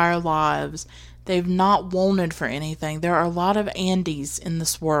their entire lives. They've not wanted for anything. There are a lot of Andys in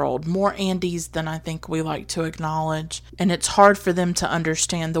this world, more Andys than I think we like to acknowledge. And it's hard for them to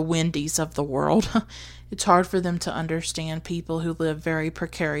understand the Wendys of the world. It's hard for them to understand people who live very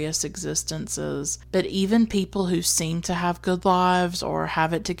precarious existences. But even people who seem to have good lives or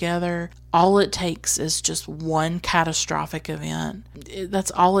have it together, all it takes is just one catastrophic event.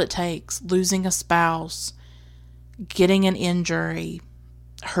 That's all it takes. Losing a spouse, getting an injury,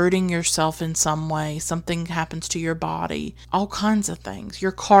 hurting yourself in some way, something happens to your body, all kinds of things.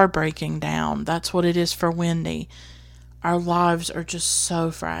 Your car breaking down, that's what it is for Wendy. Our lives are just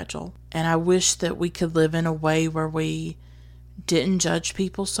so fragile. And I wish that we could live in a way where we didn't judge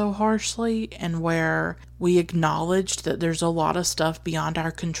people so harshly, and where we acknowledged that there's a lot of stuff beyond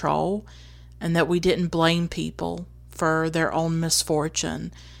our control, and that we didn't blame people for their own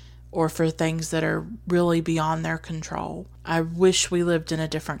misfortune or for things that are really beyond their control. I wish we lived in a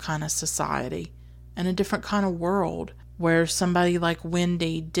different kind of society and a different kind of world where somebody like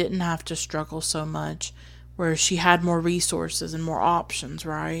Wendy didn't have to struggle so much, where she had more resources and more options,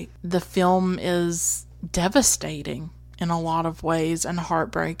 right? The film is devastating in a lot of ways and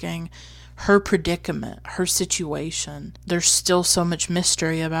heartbreaking. Her predicament, her situation, there's still so much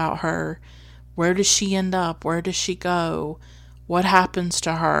mystery about her. Where does she end up? Where does she go? What happens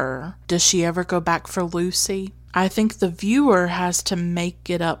to her? Does she ever go back for Lucy? I think the viewer has to make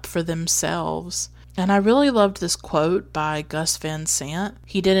it up for themselves. And I really loved this quote by Gus Van Sant.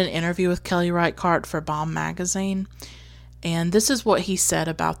 He did an interview with Kelly Reichardt for Bomb Magazine, and this is what he said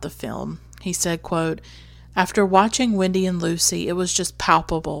about the film. He said, quote, "After watching Wendy and Lucy, it was just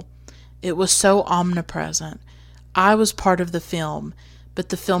palpable. It was so omnipresent. I was part of the film, but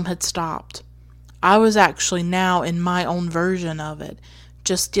the film had stopped. I was actually now in my own version of it,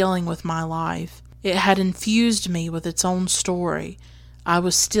 just dealing with my life. It had infused me with its own story. I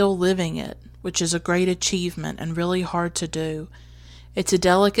was still living it, which is a great achievement and really hard to do. It's a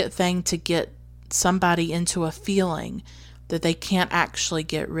delicate thing to get somebody into a feeling that they can't actually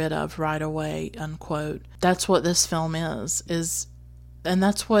get rid of right away," unquote. That's what this film is, and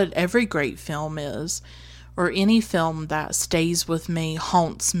that's what every great film is, or any film that stays with me,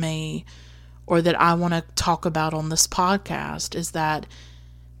 haunts me, or that I want to talk about on this podcast, is that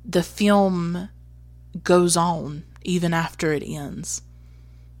the film goes on even after it ends.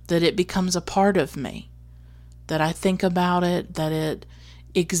 That it becomes a part of me, that I think about it, that it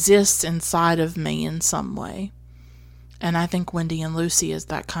exists inside of me in some way. And I think Wendy and Lucy is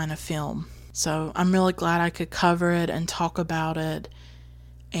that kind of film. So I'm really glad I could cover it and talk about it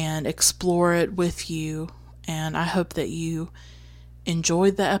and explore it with you. And I hope that you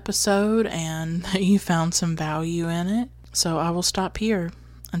enjoyed the episode and that you found some value in it. So I will stop here.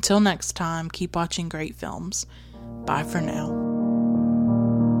 Until next time, keep watching great films. Bye for now.